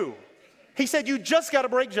is new. He said, you just got a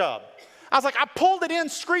brake job. I was like, I pulled it in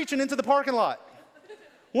screeching into the parking lot.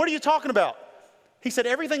 What are you talking about? He said,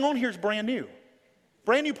 everything on here is brand new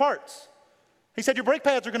parts. He said, your brake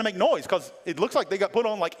pads are going to make noise because it looks like they got put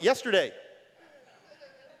on like yesterday.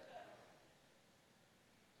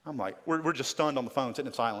 I'm like, we're just stunned on the phone, sitting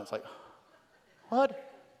in silence, like, what?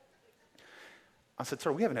 I said,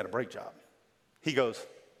 sir, we haven't had a brake job. He goes,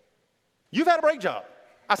 you've had a brake job.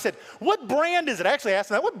 I said, what brand is it? I actually asked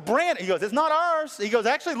him that. What brand? He goes, it's not ours. He goes,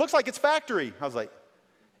 actually, it looks like it's factory. I was like,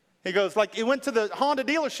 he goes, like, it went to the Honda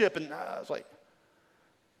dealership. And I was like,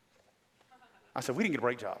 I said, we didn't get a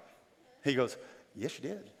brake job. He goes, yes, you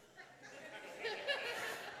did.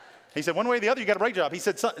 He said, one way or the other, you got a brake job. He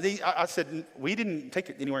said, I said, we didn't take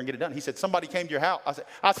it anywhere and get it done. He said, somebody came to your house.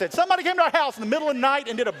 I said, somebody came to our house in the middle of the night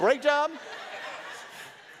and did a brake job?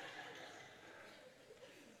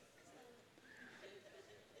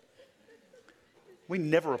 We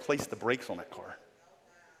never replaced the brakes on that car.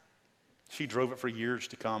 She drove it for years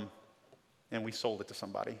to come, and we sold it to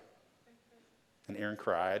somebody. And Aaron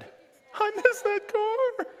cried, I miss that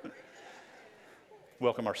car.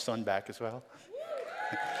 Welcome our son back as well.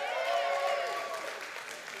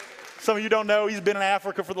 Some of you don't know, he's been in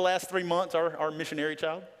Africa for the last 3 months, our missionary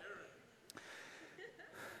child.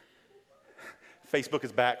 Facebook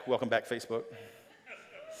is back. Welcome back, Facebook.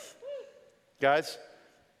 Guys,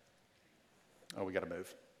 we got to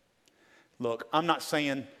move. Look, I'm not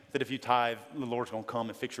saying that if you tithe, the Lord's going to come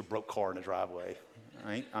and fix your broke car in the driveway.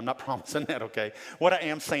 Right? I'm not promising that, okay? What I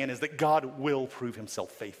am saying is that God will prove himself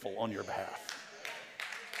faithful on your behalf.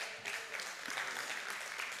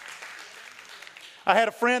 I had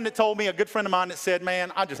a friend that told me, a good friend of mine that said,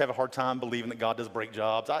 man, I just have a hard time believing that God does break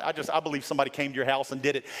jobs. I believe somebody came to your house and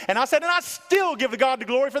did it. And I said, and I still give God the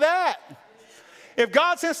glory for that. If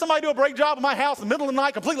God sends somebody to do a break job in my house in the middle of the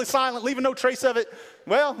night, completely silent, leaving no trace of it,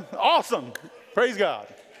 well, awesome. Praise God.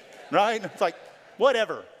 Right? It's like,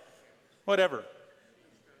 whatever.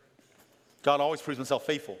 God always proves himself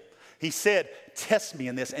faithful. He said, test me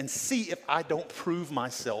in this and see if I don't prove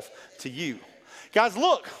myself to you. Guys,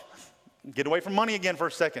 look. Get away from money again for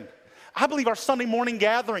a second. I believe our Sunday morning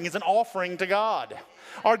gathering is an offering to God.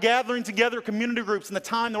 Our gathering together, community groups, and the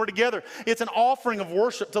time that we're together, it's an offering of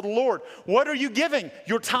worship to the Lord. What are you giving?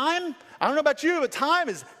 Your time? I don't know about you, but time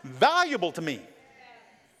is valuable to me.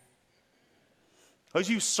 As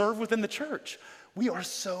you serve within the church, we are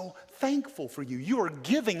so thankful for you. You are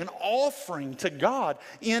giving an offering to God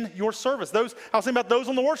in your service. I was thinking about those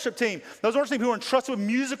on the worship team. Those worship team who are entrusted with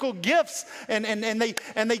musical gifts, and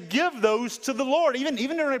they give those to the Lord, even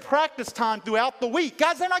during practice time throughout the week.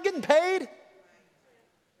 Guys, they're not getting paid.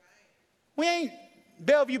 We ain't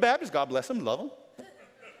Bellevue Baptist. God bless them, love them.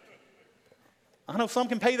 I know some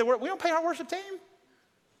can pay the work. We don't pay our worship team.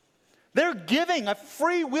 They're giving a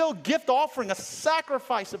free will gift offering, a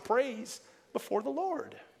sacrifice of praise before the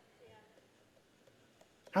Lord.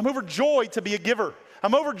 I'm overjoyed to be a giver.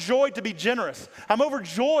 I'm overjoyed to be generous. I'm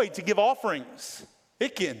overjoyed to give offerings.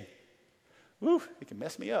 It can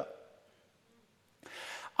mess me up.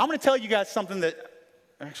 I'm going to tell you guys something that,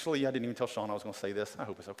 actually, I didn't even tell Sean I was going to say this. I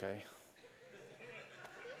hope it's okay.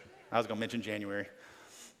 I was going to mention January.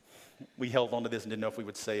 We held on to this and didn't know if we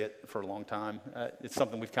would say it for a long time. It's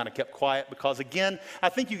something we've kind of kept quiet because, again, I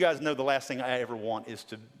think you guys know the last thing I ever want is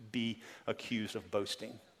to be accused of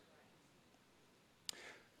boasting.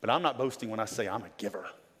 But I'm not boasting when I say I'm a giver.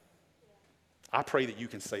 I pray that you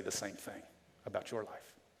can say the same thing about your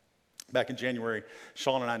life. Back in January,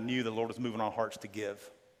 Sean and I knew the Lord was moving our hearts to give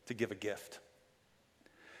a gift.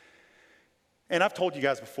 And I've told you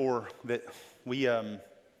guys before that we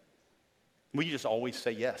just always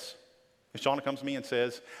say yes. If Shauna comes to me and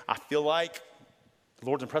says, I feel like the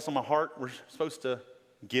Lord's impressed on my heart, we're supposed to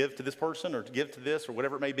give to this person or to give to this or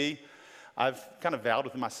whatever it may be, I've kind of vowed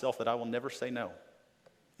within myself that I will never say no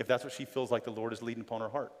if that's what she feels like the Lord is leading upon her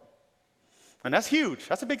heart. And that's huge.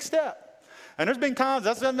 That's a big step. And there's been times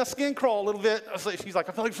that's letting my skin crawl a little bit. She's like,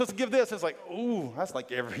 I feel like I'm supposed to give this. It's like, ooh, that's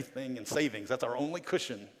like everything in savings. That's our only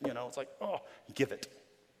cushion. You know, it's like, oh, give it.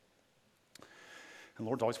 And the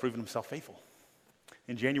Lord's always proven himself faithful.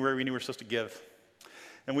 In January, we knew we were supposed to give.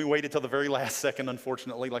 And we waited till the very last second,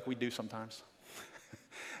 unfortunately, like we do sometimes.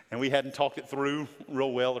 And we hadn't talked it through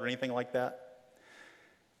real well or anything like that.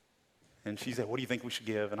 And she said, what do you think we should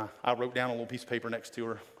give? And I wrote down a little piece of paper next to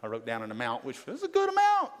her. I wrote down an amount, which was a good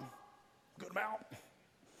amount. Good amount.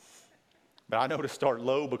 But I know to start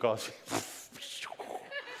low because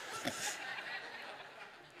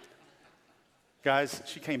guys,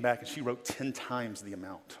 she came back and she wrote 10 times the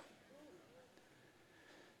amount.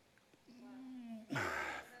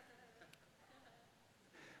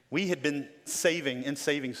 We had been saving in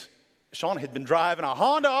savings. Shauna had been driving a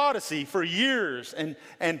Honda Odyssey for years, and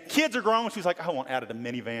kids are grown. She's like, I want out of the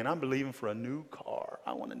minivan. I'm believing for a new car.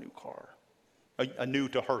 I want a new car. A new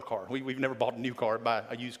to her car. We've never bought a new car, buy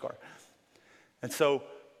a used car. And so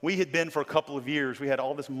we had been for a couple of years, we had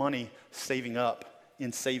all this money saving up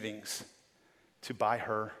in savings to buy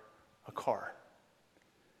her a car.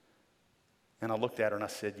 And I looked at her and I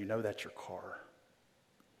said, you know that's your car.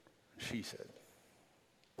 And she said,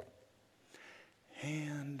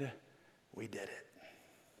 and we did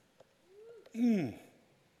it.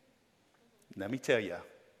 Let me tell you,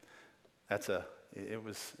 it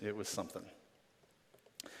was something.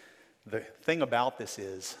 The thing about this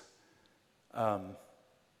is,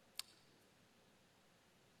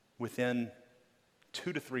 within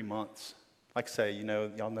 2 to 3 months, like I say,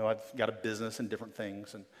 y'all know I've got a business and different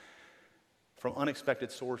things, and from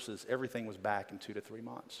unexpected sources, everything was back in 2 to 3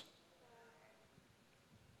 months.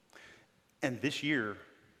 And this year,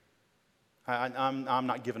 I'm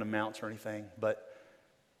not giving amounts or anything, but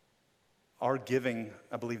our giving,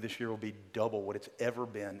 I believe this year will be double what it's ever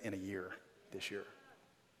been in a year this year.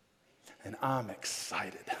 And I'm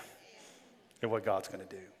excited at what God's going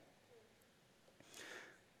to do.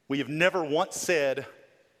 We have never once said,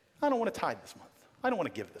 I don't want to tithe this month. I don't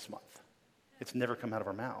want to give this month. It's never come out of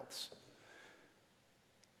our mouths.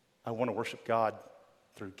 I want to worship God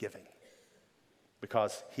through giving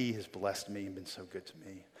because he has blessed me and been so good to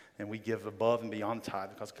me. And we give above and beyond tithe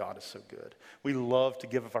because God is so good. We love to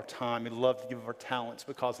give of our time. We love to give of our talents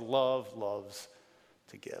because love loves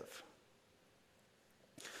to give.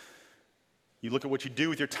 You look at what you do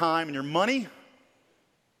with your time and your money,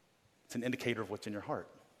 It's an indicator of what's in your heart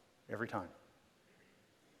every time.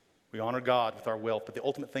 We honor God with our wealth, but the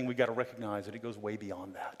ultimate thing we got to recognize that it goes way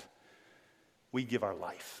beyond that. We give our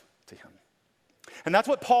life to him. And that's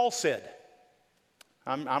what Paul said.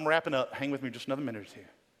 I'm wrapping up. Hang with me just another minute or two.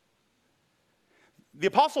 The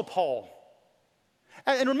Apostle Paul,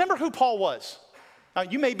 and remember who Paul was. Now,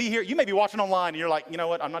 you may be here, you may be watching online, and you're like, you know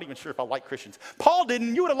what, I'm not even sure if I like Christians. Paul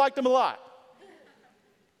didn't, you would have liked him a lot.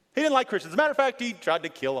 He didn't like Christians. As a matter of fact, he tried to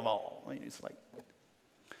kill them all. I mean, it's like,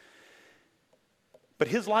 but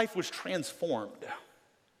his life was transformed.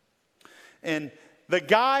 And the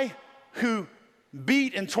guy who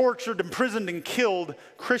beat and tortured, imprisoned, and killed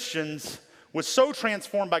Christians was so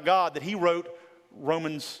transformed by God that he wrote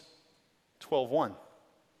Romans 12:1.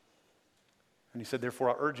 And he said, therefore,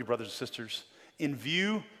 I urge you, brothers and sisters, in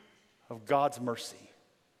view of God's mercy,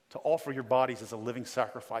 to offer your bodies as a living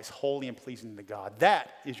sacrifice, holy and pleasing to God. That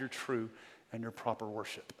is your true and your proper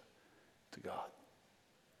worship to God.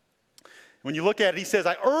 When you look at it, he says,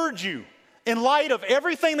 I urge you, in light of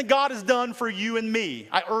everything that God has done for you and me,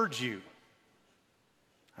 I urge you.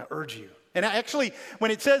 I urge you. And actually,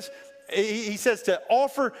 when it says, he says to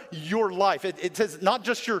offer your life. It says not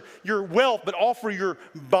just your wealth, but offer your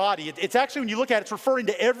body. It's actually, when you look at it, it's referring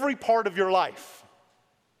to every part of your life.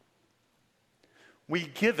 We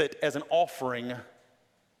give it as an offering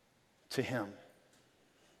to him.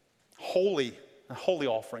 Holy, a holy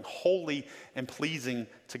offering, holy and pleasing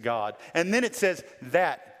to God. And then it says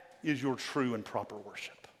that is your true and proper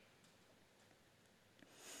worship.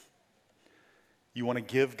 You want to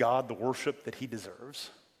give God the worship that he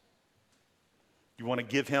deserves? You want to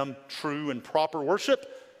give him true and proper worship?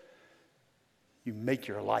 You make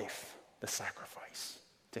your life the sacrifice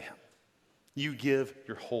to him. You give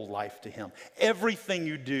your whole life to him. Everything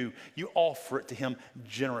you do, you offer it to him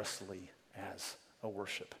generously as a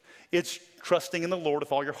worship. It's trusting in the Lord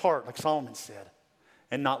with all your heart, like Solomon said,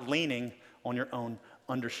 and not leaning on your own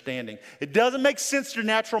understanding. It doesn't make sense to your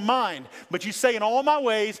natural mind, but you say, in all my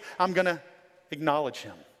ways, I'm going to acknowledge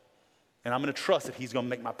him. And I'm going to trust that he's going to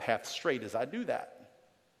make my path straight as I do that.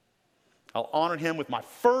 I'll honor him with my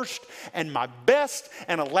first and my best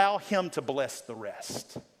and allow him to bless the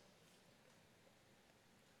rest.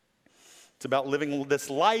 It's about living this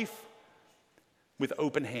life with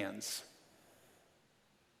open hands.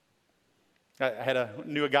 I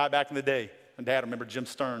knew a guy back in the day. My dad, I remember Jim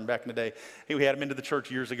Stern back in the day. We had him into the church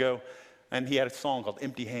years ago, and he had a song called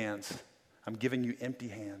Empty Hands. I'm giving you empty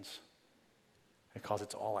hands because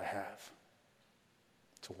it's all I have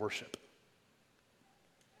to worship.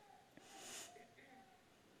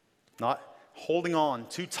 Not holding on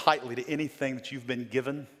too tightly to anything that you've been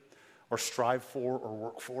given or strive for or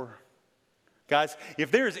work for. Guys,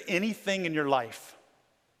 if there is anything in your life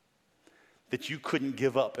that you couldn't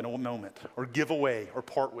give up in a moment or give away or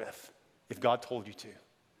part with, if God told you to,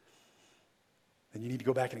 then you need to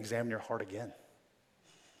go back and examine your heart again.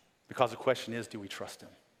 Because the question is, do we trust him?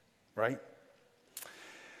 Right?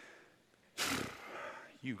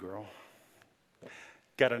 You girl.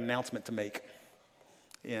 Got an announcement to make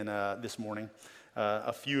this morning.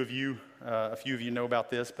 A few of you know about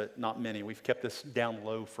this, but not many. We've kept this down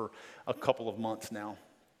low for a couple of months now.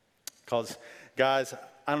 Because, guys,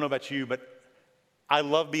 I don't know about you, but I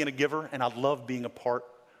love being a giver, and I love being a part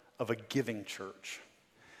of a giving church.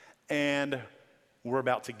 And we're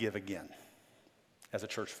about to give again as a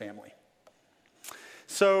church family.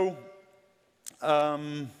 So,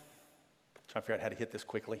 trying to figure out how to hit this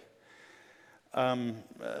quickly.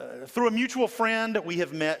 Through a mutual friend, we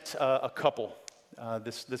have met a couple.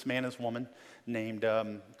 This man and this woman named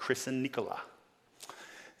Chris and Nicola.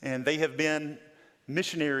 And they have been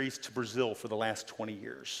missionaries to Brazil for the last 20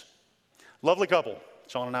 years. Lovely couple.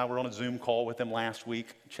 Sean and I were on a Zoom call with them last week,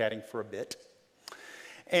 chatting for a bit.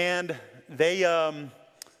 And they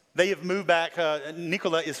have moved back.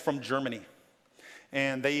 Nicola is from Germany.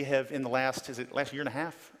 And they have, in the last year and a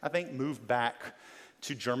half, I think, moved back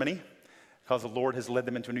to Germany because the Lord has led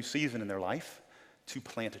them into a new season in their life to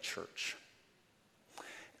plant a church.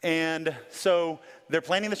 And so they're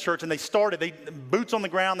planting the church, and boots on the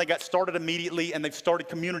ground, they got started immediately, and they've started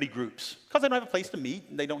community groups because they don't have a place to meet,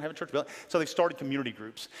 and they don't have a church built. So they've started community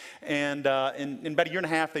groups. And in about a year and a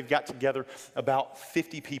half, they've got together about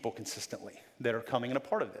 50 people consistently that are coming and a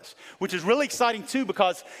part of this, which is really exciting too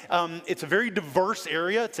because it's a very diverse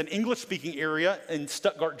area. It's an English-speaking area in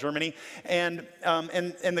Stuttgart, Germany. And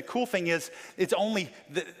the cool thing is,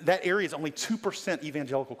 that area is only 2%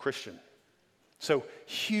 evangelical Christian. So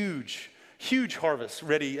huge harvest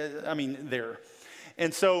ready, there.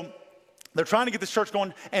 And so They're trying to get this church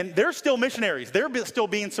going, and they're still missionaries. They're still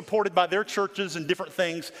being supported by their churches and different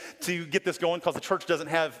things to get this going because the church doesn't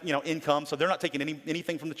have, income, so they're not taking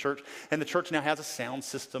anything from the church. And the church now has a sound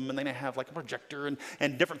system, and they now have like a projector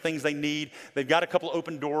and different things they need. They've got a couple of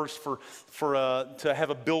open doors to have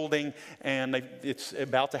a building, and it's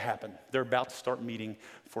about to happen. They're about to start meeting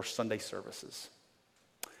for Sunday services.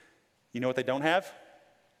 You know what they don't have?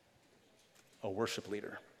 A worship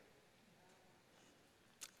leader.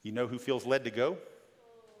 You know who feels led to go?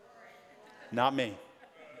 Not me.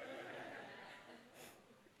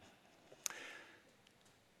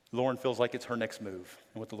 Lauren feels like it's her next move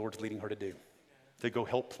and what the Lord's leading her to do, to go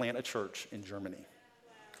help plant a church in Germany.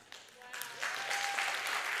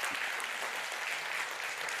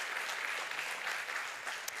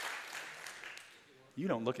 You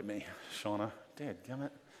don't look at me, Shauna. Dadgummit.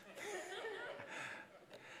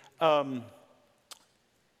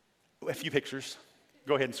 A few pictures.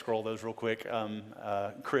 Go ahead and scroll those real quick.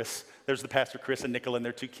 Chris, there's the pastor Chris and Nicola and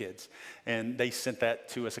their two kids. And they sent that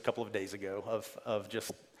to us a couple of days ago of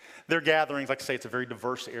just their gatherings. Like I say, it's a very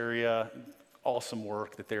diverse area. Awesome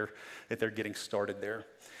work that they're getting started there.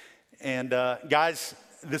 And guys,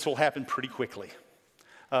 this will happen pretty quickly.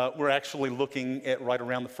 We're actually looking at right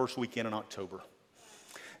around the first weekend in October.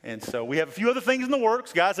 And so we have a few other things in the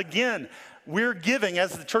works. Guys, again, we're giving,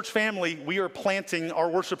 as the church family, we are planting our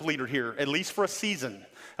worship leader here, at least for a season.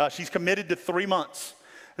 She's committed to 3 months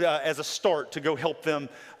as a start to go help them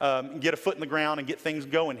get a foot in the ground and get things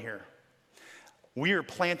going here. We are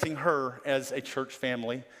planting her as a church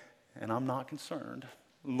family, and I'm not concerned.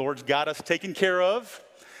 The Lord's got us taken care of.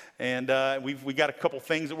 And we got a couple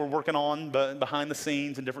things that we're working on behind the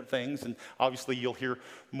scenes and different things. And obviously you'll hear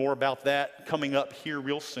more about that coming up here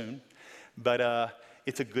real soon. But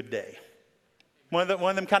it's a good day. One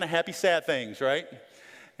of them kind of happy, sad things, right?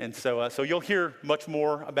 And so you'll hear much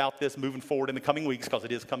more about this moving forward in the coming weeks because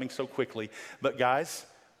it is coming so quickly. But guys,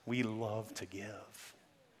 we love to give.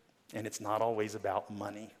 And it's not always about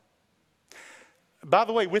money. By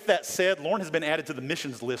the way, with that said, Lauren has been added to the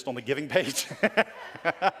missions list on the giving page.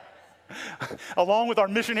 Along with our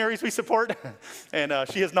missionaries we support. And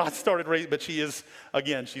she has not started raising, but she is,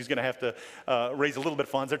 again, she's going to have to raise a little bit of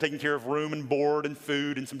funds. They're taking care of room and board and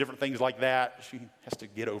food and some different things like that. She has to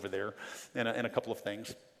get over there and a couple of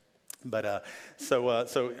things. But so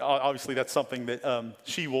obviously that's something that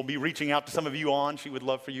she will be reaching out to some of you on. She would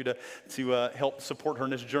love for you to help support her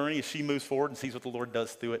in this journey as she moves forward and sees what the Lord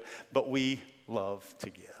does through it. But we love to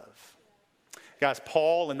give. Guys,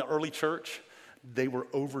 Paul and the early church, they were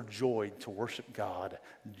overjoyed to worship God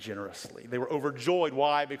generously. They were overjoyed.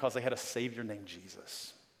 Why? Because they had a Savior named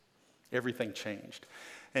Jesus. Everything changed.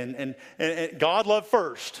 And God loved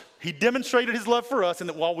first. He demonstrated his love for us, and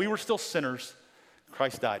that while we were still sinners,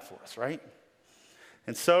 Christ died for us, right?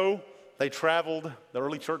 And so they traveled, the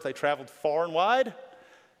early church, they traveled far and wide,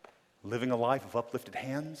 living a life of uplifted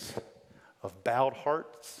hands, of bowed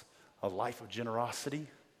hearts, a life of generosity,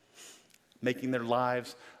 making their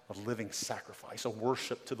lives a living sacrifice, a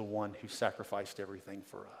worship to the one who sacrificed everything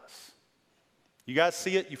for us. You guys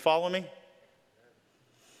see it? You follow me?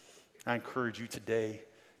 I encourage you today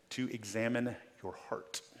to examine your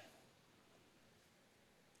heart.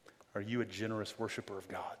 Are you a generous worshiper of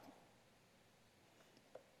God?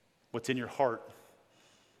 What's in your heart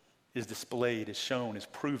is displayed, is shown, is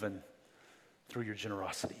proven through your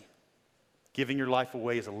generosity. Giving your life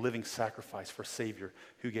away as a living sacrifice for a Savior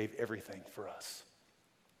who gave everything for us.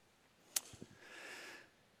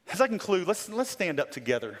 As I conclude, let's stand up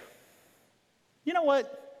together. You know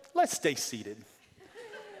what? Let's stay seated.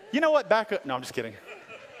 You know what? Back up. No, I'm just kidding.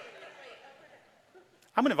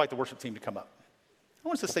 I'm going to invite the worship team to come up. I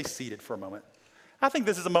want us to stay seated for a moment. I think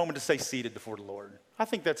this is a moment to stay seated before the Lord. I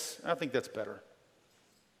think that's better.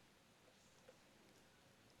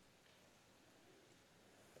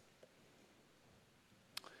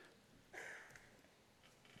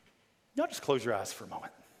 Y'all just close your eyes for a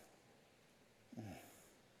moment.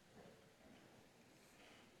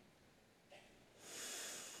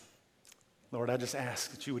 Lord, I just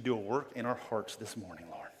ask that you would do a work in our hearts this morning,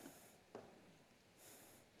 Lord.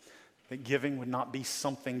 That giving would not be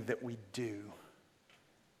something that we do.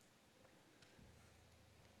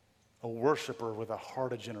 A worshiper with a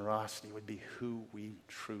heart of generosity would be who we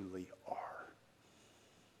truly are.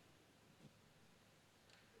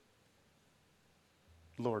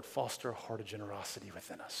 Lord, foster a heart of generosity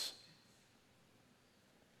within us.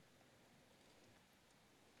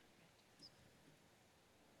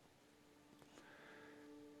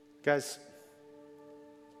 Guys,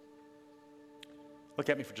 look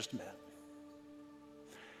at me for just a minute.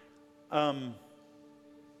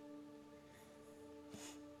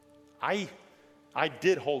 I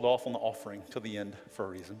did hold off on the offering till the end for a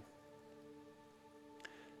reason.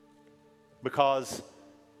 Because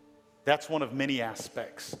that's one of many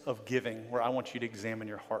aspects of giving where I want you to examine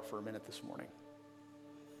your heart for a minute this morning.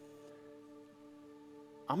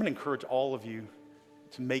 I'm going to encourage all of you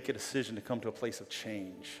to make a decision to come to a place of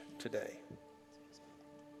change today.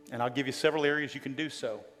 And I'll give you several areas you can do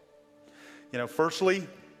so. Firstly,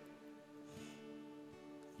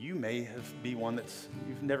 you may be one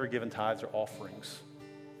you've never given tithes or offerings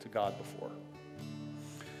to God before.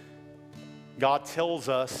 God tells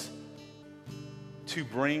us to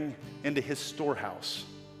bring into his storehouse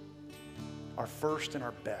our first and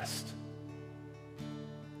our best.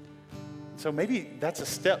 So maybe that's a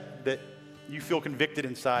step that you feel convicted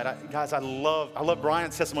inside. Guys, I love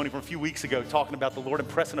Brian's testimony from a few weeks ago, talking about the Lord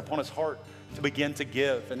impressing upon his heart to begin to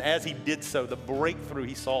give. And as he did so, the breakthrough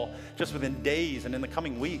he saw just within days and in the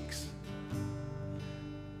coming weeks.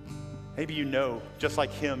 Maybe just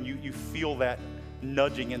like him, you feel that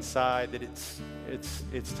nudging inside that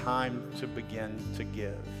it's time to begin to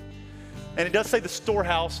give. And it does say the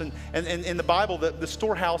storehouse, and in the Bible, the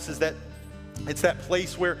storehouse is that it's that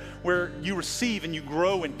place where you receive and you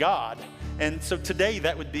grow in God. And so today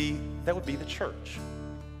that would be the church.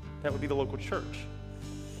 That would be the local church.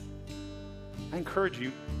 I encourage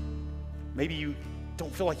you, maybe you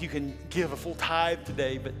don't feel like you can give a full tithe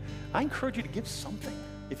today, but I encourage you to give something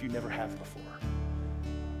if you never have before.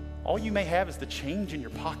 All you may have is the change in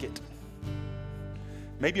your pocket.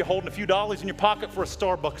 Maybe you're holding a few dollars in your pocket for a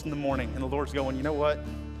Starbucks in the morning, and the Lord's going, you know what?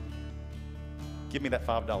 Give me that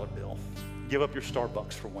 $5 bill. Give up your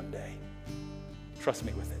Starbucks for one day. Trust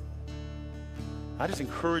me with it. I just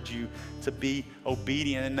encourage you to be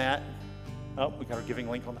obedient in that. Oh, we got our giving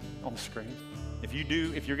link on the screen. If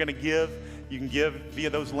you're going to give, you can give via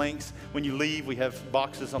those links. When you leave, we have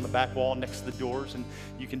boxes on the back wall next to the doors, and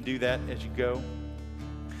you can do that as you go.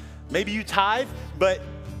 Maybe you tithe, but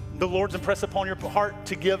the Lord's impressed upon your heart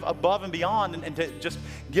to give above and beyond and to just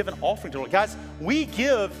give an offering to the Lord. Guys,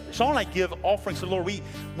 Sean and I give offerings to the Lord.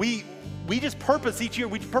 We just purpose each year,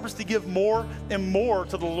 we purpose to give more and more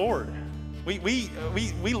to the Lord. We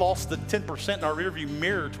lost the 10% in our rearview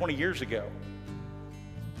mirror 20 years ago.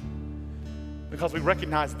 Because we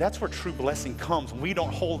recognize that's where true blessing comes. We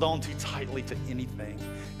don't hold on too tightly to anything.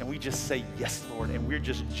 And we just say, yes, Lord. And we're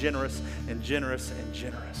just generous and generous and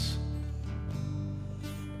generous.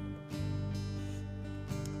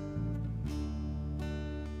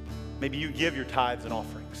 Maybe you give your tithes and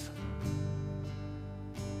offerings.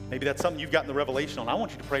 Maybe that's something you've gotten the revelation on. I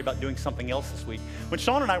want you to pray about doing something else this week. When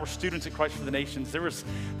Sean and I were students at Christ for the Nations, there's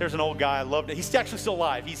an old guy I loved. He's actually still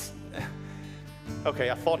alive.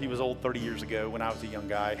 I thought he was old 30 years ago when I was a young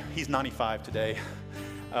guy. He's 95 today.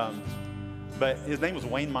 But his name was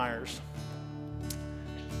Wayne Myers.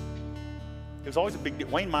 It was always a big deal.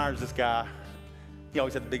 Wayne Myers, this guy, he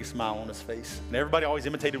always had the biggest smile on his face. And everybody always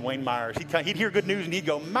imitated Wayne Myers. He'd hear good news and he'd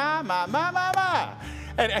go, my.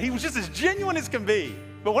 And he was just as genuine as can be.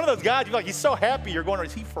 But one of those guys, he's so happy. You're going,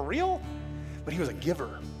 is he for real? But he was a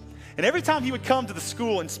giver. And every time he would come to the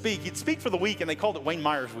school and speak, he'd speak for the week, and they called it Wayne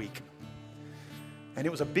Myers Week. And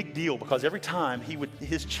it was a big deal because every time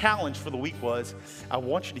his challenge for the week was, I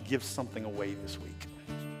want you to give something away this week.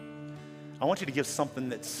 I want you to give something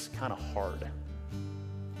that's kind of hard.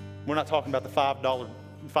 We're not talking about the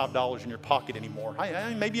 $5 in your pocket anymore.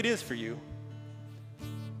 Maybe it is for you.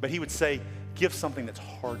 But he would say, give something that's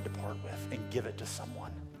hard to part with and give it to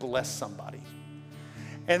someone. Bless somebody.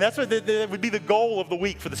 And that's what that would be the goal of the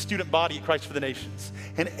week for the student body at Christ for the Nations.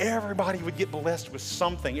 And everybody would get blessed with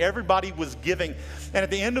something. Everybody was giving. And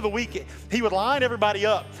at the end of the week, he would line everybody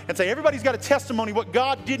up and say, everybody's got a testimony what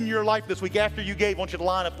God did in your life this week after you gave. I want you to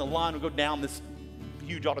line up, and the line would go down this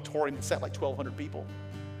huge auditorium that sat like 1,200 people.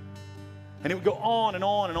 And it would go on and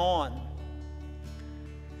on and on.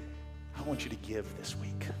 I want you to give this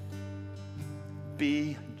week.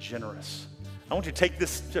 Be generous. I want you to take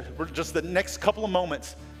this, just the next couple of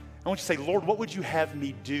moments. I want you to say, Lord, what would you have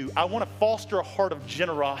me do? I want to foster a heart of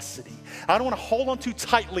generosity. I don't want to hold on too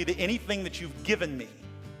tightly to anything that you've given me.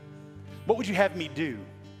 What would you have me do?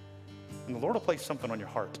 And the Lord will place something on your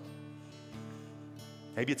heart.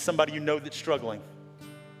 Maybe it's somebody you know that's struggling.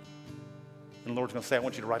 And the Lord's going to say, I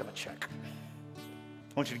want you to write them a check.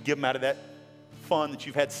 I want you to give them out of that fund that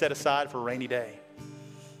you've had set aside for a rainy day.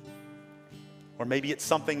 Or maybe it's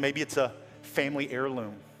a family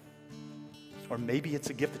heirloom. Or maybe it's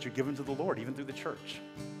a gift that you're giving to the Lord, even through the church.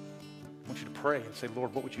 I want you to pray and say,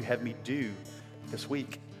 Lord, what would you have me do this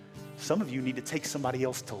week? Some of you need to take somebody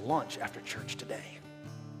else to lunch after church today.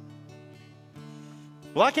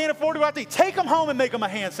 Well, I can't afford to go out to eat. Take them home and make them a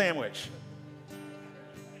ham sandwich.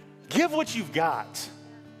 Give what you've got.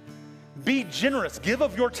 Be generous. Give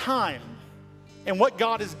of your time and what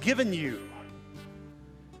God has given you.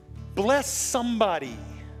 Bless somebody.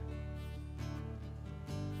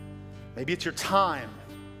 Maybe it's your time.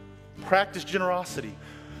 Practice generosity.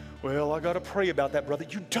 Well, I got to pray about that, brother.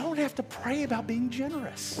 You don't have to pray about being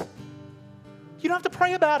generous. You don't have to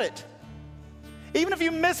pray about it. Even if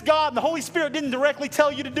you miss God and the Holy Spirit didn't directly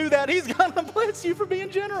tell you to do that, He's going to bless you for being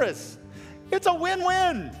generous. It's a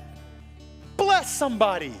win-win. Bless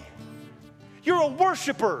somebody. You're a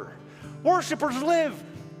worshiper. Worshipers live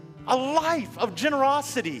a life of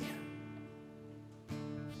generosity.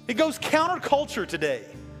 It goes counterculture today.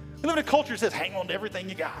 We live in a culture that says, hang on to everything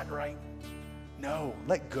you got, right? No,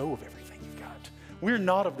 let go of everything you've got. We're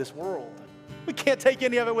not of this world. We can't take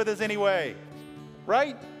any of it with us anyway,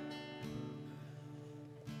 right?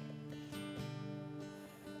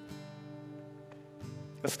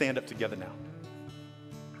 Let's stand up together now.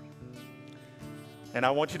 And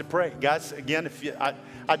I want you to pray. Guys, again,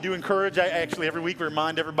 I do encourage, I actually every week we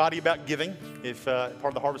remind everybody about giving. If part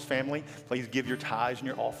of the Harvest family, please give your tithes and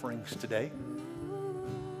your offerings today.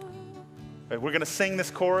 We're going to sing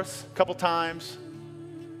this chorus a couple times.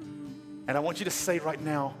 And I want you to say right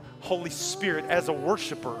now, Holy Spirit, as a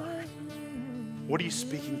worshiper, what are you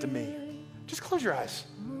speaking to me? Just close your eyes.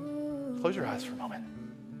 Close your eyes for a moment.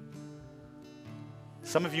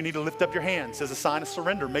 Some of you need to lift up your hands as a sign of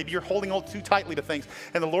surrender. Maybe you're holding on too tightly to things.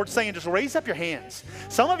 And the Lord's saying, just raise up your hands.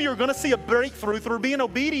 Some of you are going to see a breakthrough through being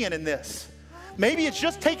obedient in this. Maybe it's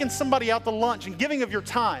just taking somebody out to lunch and giving of your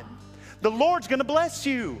time. The Lord's going to bless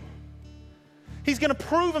you. He's going to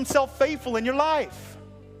prove Himself faithful in your life.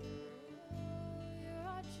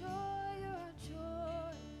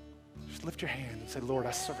 Just lift your hand and say, Lord,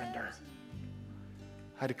 I surrender.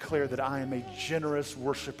 I declare that I am a generous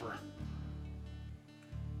worshiper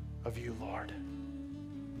of you, Lord.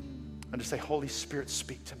 And just say, Holy Spirit,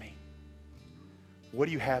 speak to me. What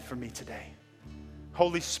do you have for me today?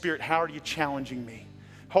 Holy Spirit, how are you challenging me?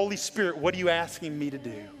 Holy Spirit, what are you asking me to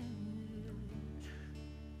do?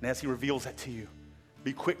 And as He reveals that to you,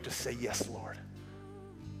 be quick to say, yes, Lord.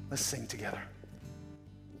 Let's sing together.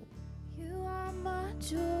 You are my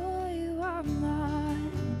joy, you are my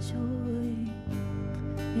joy.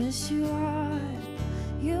 Yes, you are.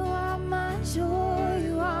 You are my joy,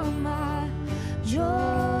 you are my joy.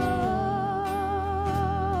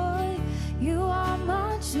 You are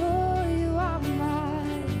my joy, you are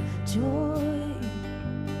my joy.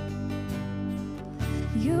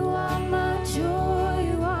 You are my joy,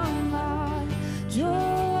 you are my joy.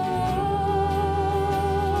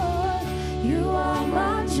 You are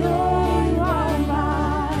my joy, you are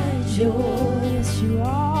my joy. Yes, you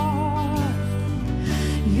are.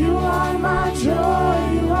 You are my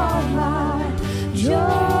joy. You are my joy.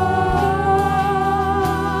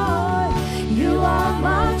 You are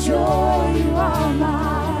my joy. You are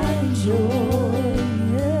my joy.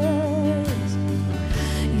 Yes.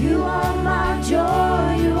 You are my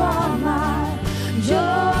joy. You are my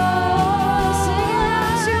joy. Sing it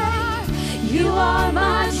out. You are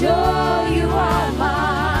my joy. You are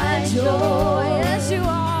my joy. Yes, you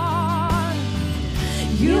are.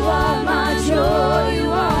 You are my joy. You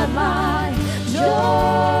are my joy,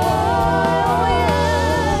 oh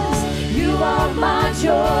yes. You are my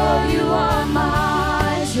joy, you are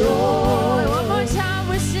my joy. One more time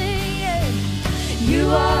we're singing. You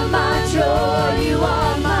are my joy, you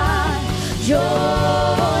are my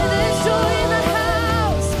joy. There's joy in the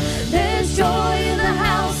house. There's joy in the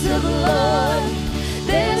house of the Lord.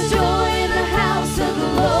 There's joy in the house of the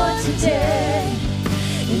Lord today.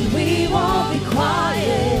 And we won't be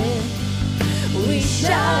quiet. We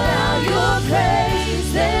shout out your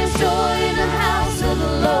praise. There's joy in the house of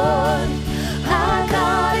the Lord. Our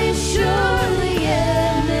God is surely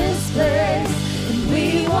in this place, and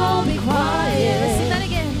we won't be quiet. Sing that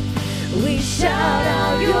again. We shout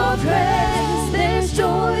out your praise. There's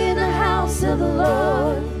joy in the house of the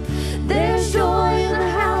Lord. There's joy in the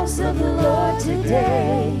house of the Lord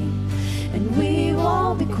today, and we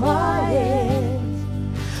won't be quiet.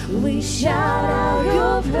 We shout out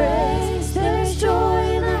your praise. There's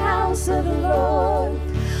joy in the house of the Lord.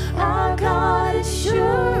 Our God is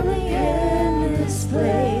surely in this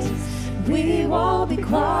place. We won't be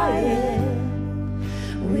quiet.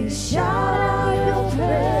 We shout out your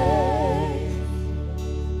praise.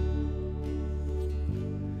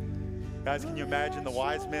 Guys, can you imagine the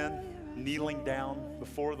wise men kneeling down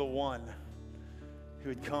before the one who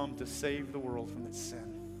had come to save the world from its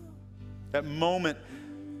sin? That moment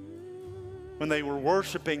when they were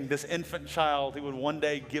worshiping this infant child who would one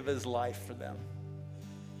day give his life for them.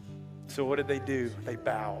 So what did they do? They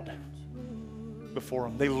bowed. before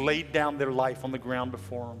him. They laid down their life on the ground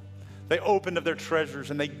before him. They opened up their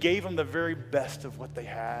treasures and they gave him the very best of what they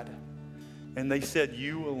had. And they said,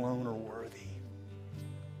 you alone are worthy.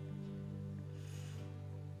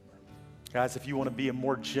 Guys, if you want to be a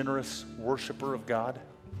more generous worshiper of God,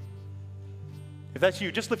 if that's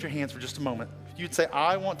you, just lift your hands for just a moment. You'd say,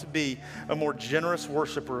 I want to be a more generous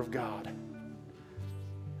worshiper of God.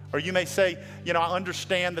 Or you may say, you know, I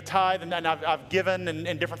understand the tithe and I've given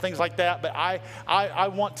and different things like that, but I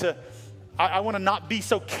want to not be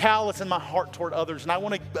so callous in my heart toward others. And I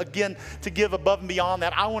want to, again, to give above and beyond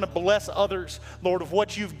that. I want to bless others, Lord, of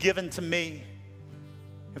what you've given to me.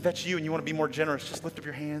 If that's you and you want to be more generous, just lift up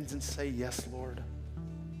your hands and say, yes, Lord.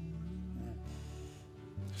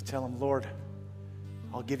 Just tell him, Lord,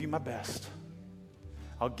 I'll give you my best.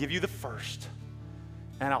 I'll give you the first.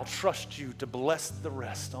 And I'll trust you to bless the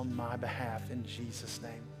rest on my behalf in Jesus'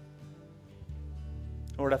 name.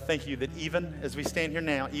 Lord, I thank you that even as we stand here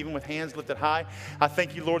now, even with hands lifted high, I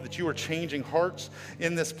thank you, Lord, that you are changing hearts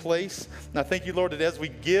in this place. And I thank you, Lord, that as we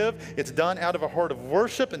give, it's done out of a heart of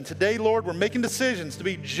worship. And today, Lord, we're making decisions to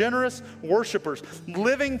be generous worshipers,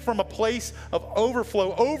 living from a place of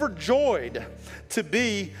overflow, overjoyed to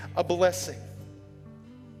be a blessing.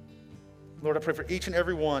 Lord, I pray for each and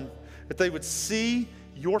every one that they would see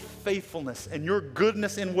your faithfulness and your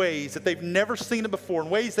goodness in ways that they've never seen it before, in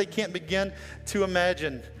ways they can't begin to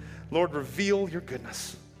imagine. Lord, reveal your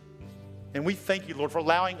goodness. And we thank you, Lord, for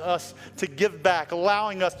allowing us to give back,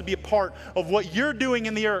 allowing us to be a part of what you're doing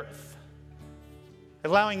in the earth,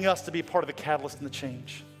 allowing us to be a part of the catalyst and the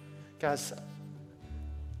change. Guys,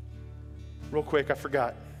 real quick, I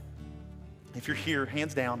forgot. If you're here,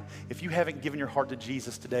 hands down, if you haven't given your heart to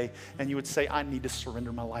Jesus today and you would say, I need to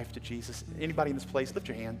surrender my life to Jesus. Anybody in this place, lift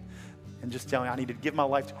your hand and just tell me, I need to give my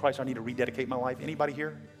life to Christ. I need to rededicate my life. Anybody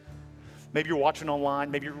here? Maybe you're watching online.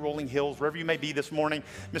 Maybe you're at Rolling Hills, wherever you may be this morning.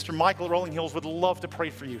 Mr. Michael at Rolling Hills would love to pray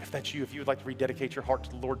for you. If that's you, if you would like to rededicate your heart to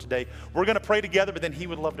the Lord today, we're going to pray together, but then he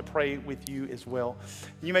would love to pray with you as well.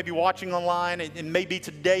 You may be watching online. It may be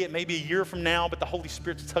today. It may be a year from now, but the Holy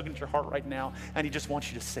Spirit's tugging at your heart right now, and he just wants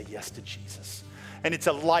you to say yes to Jesus. And it's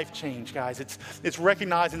a life change, guys. It's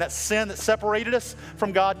recognizing that sin that separated us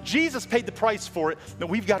from God. Jesus paid the price for it, but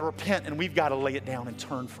we've got to repent and we've got to lay it down and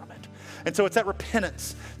turn from it. And so it's that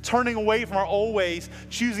repentance, turning away from our old ways,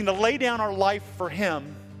 choosing to lay down our life for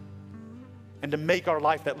him and to make our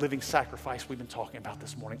life that living sacrifice we've been talking about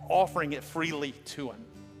this morning, offering it freely to him.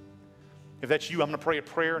 If that's you, I'm going to pray a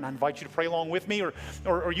prayer, and I invite you to pray along with me,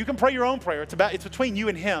 or you can pray your own prayer. It's between you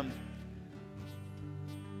and him.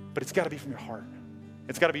 But it's got to be from your heart.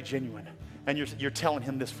 It's got to be genuine. And you're telling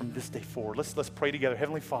him this from this day forward. Let's pray together.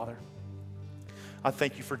 Heavenly Father, I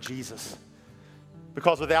thank you for Jesus.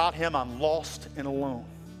 Because without him, I'm lost and alone.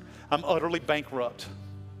 I'm utterly bankrupt.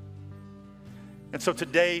 And so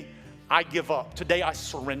today, I give up. Today, I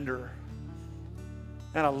surrender.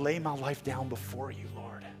 And I lay my life down before you,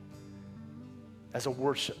 Lord, as a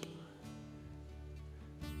worship.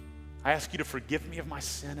 I ask you to forgive me of my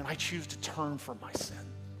sin, and I choose to turn from my sin.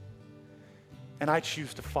 And I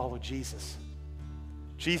choose to follow Jesus.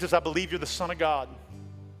 Jesus, I believe you're the Son of God.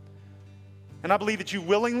 And I believe that you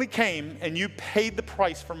willingly came and you paid the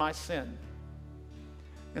price for my sin.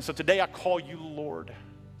 And so today I call you Lord.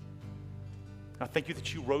 I thank you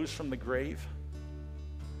that you rose from the grave,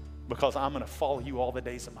 because I'm going to follow you all the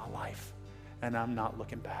days of my life, and I'm not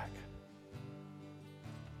looking back.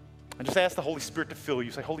 And just ask the Holy Spirit to fill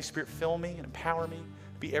you. Say, Holy Spirit, fill me and empower me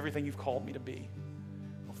to be everything you've called me to be.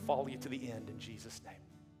 I'll follow you to the end in Jesus' name.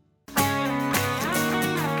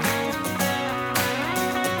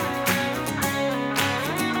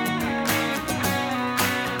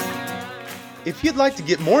 If you'd like to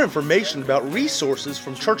get more information about resources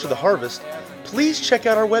from Church of the Harvest, please check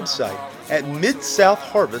out our website at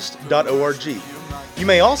midsouthharvest.org. You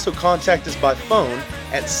may also contact us by phone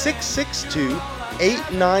at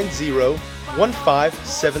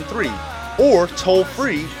 662-890-1573 or toll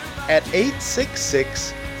free at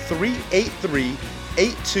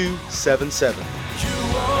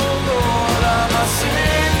 866-383-8277.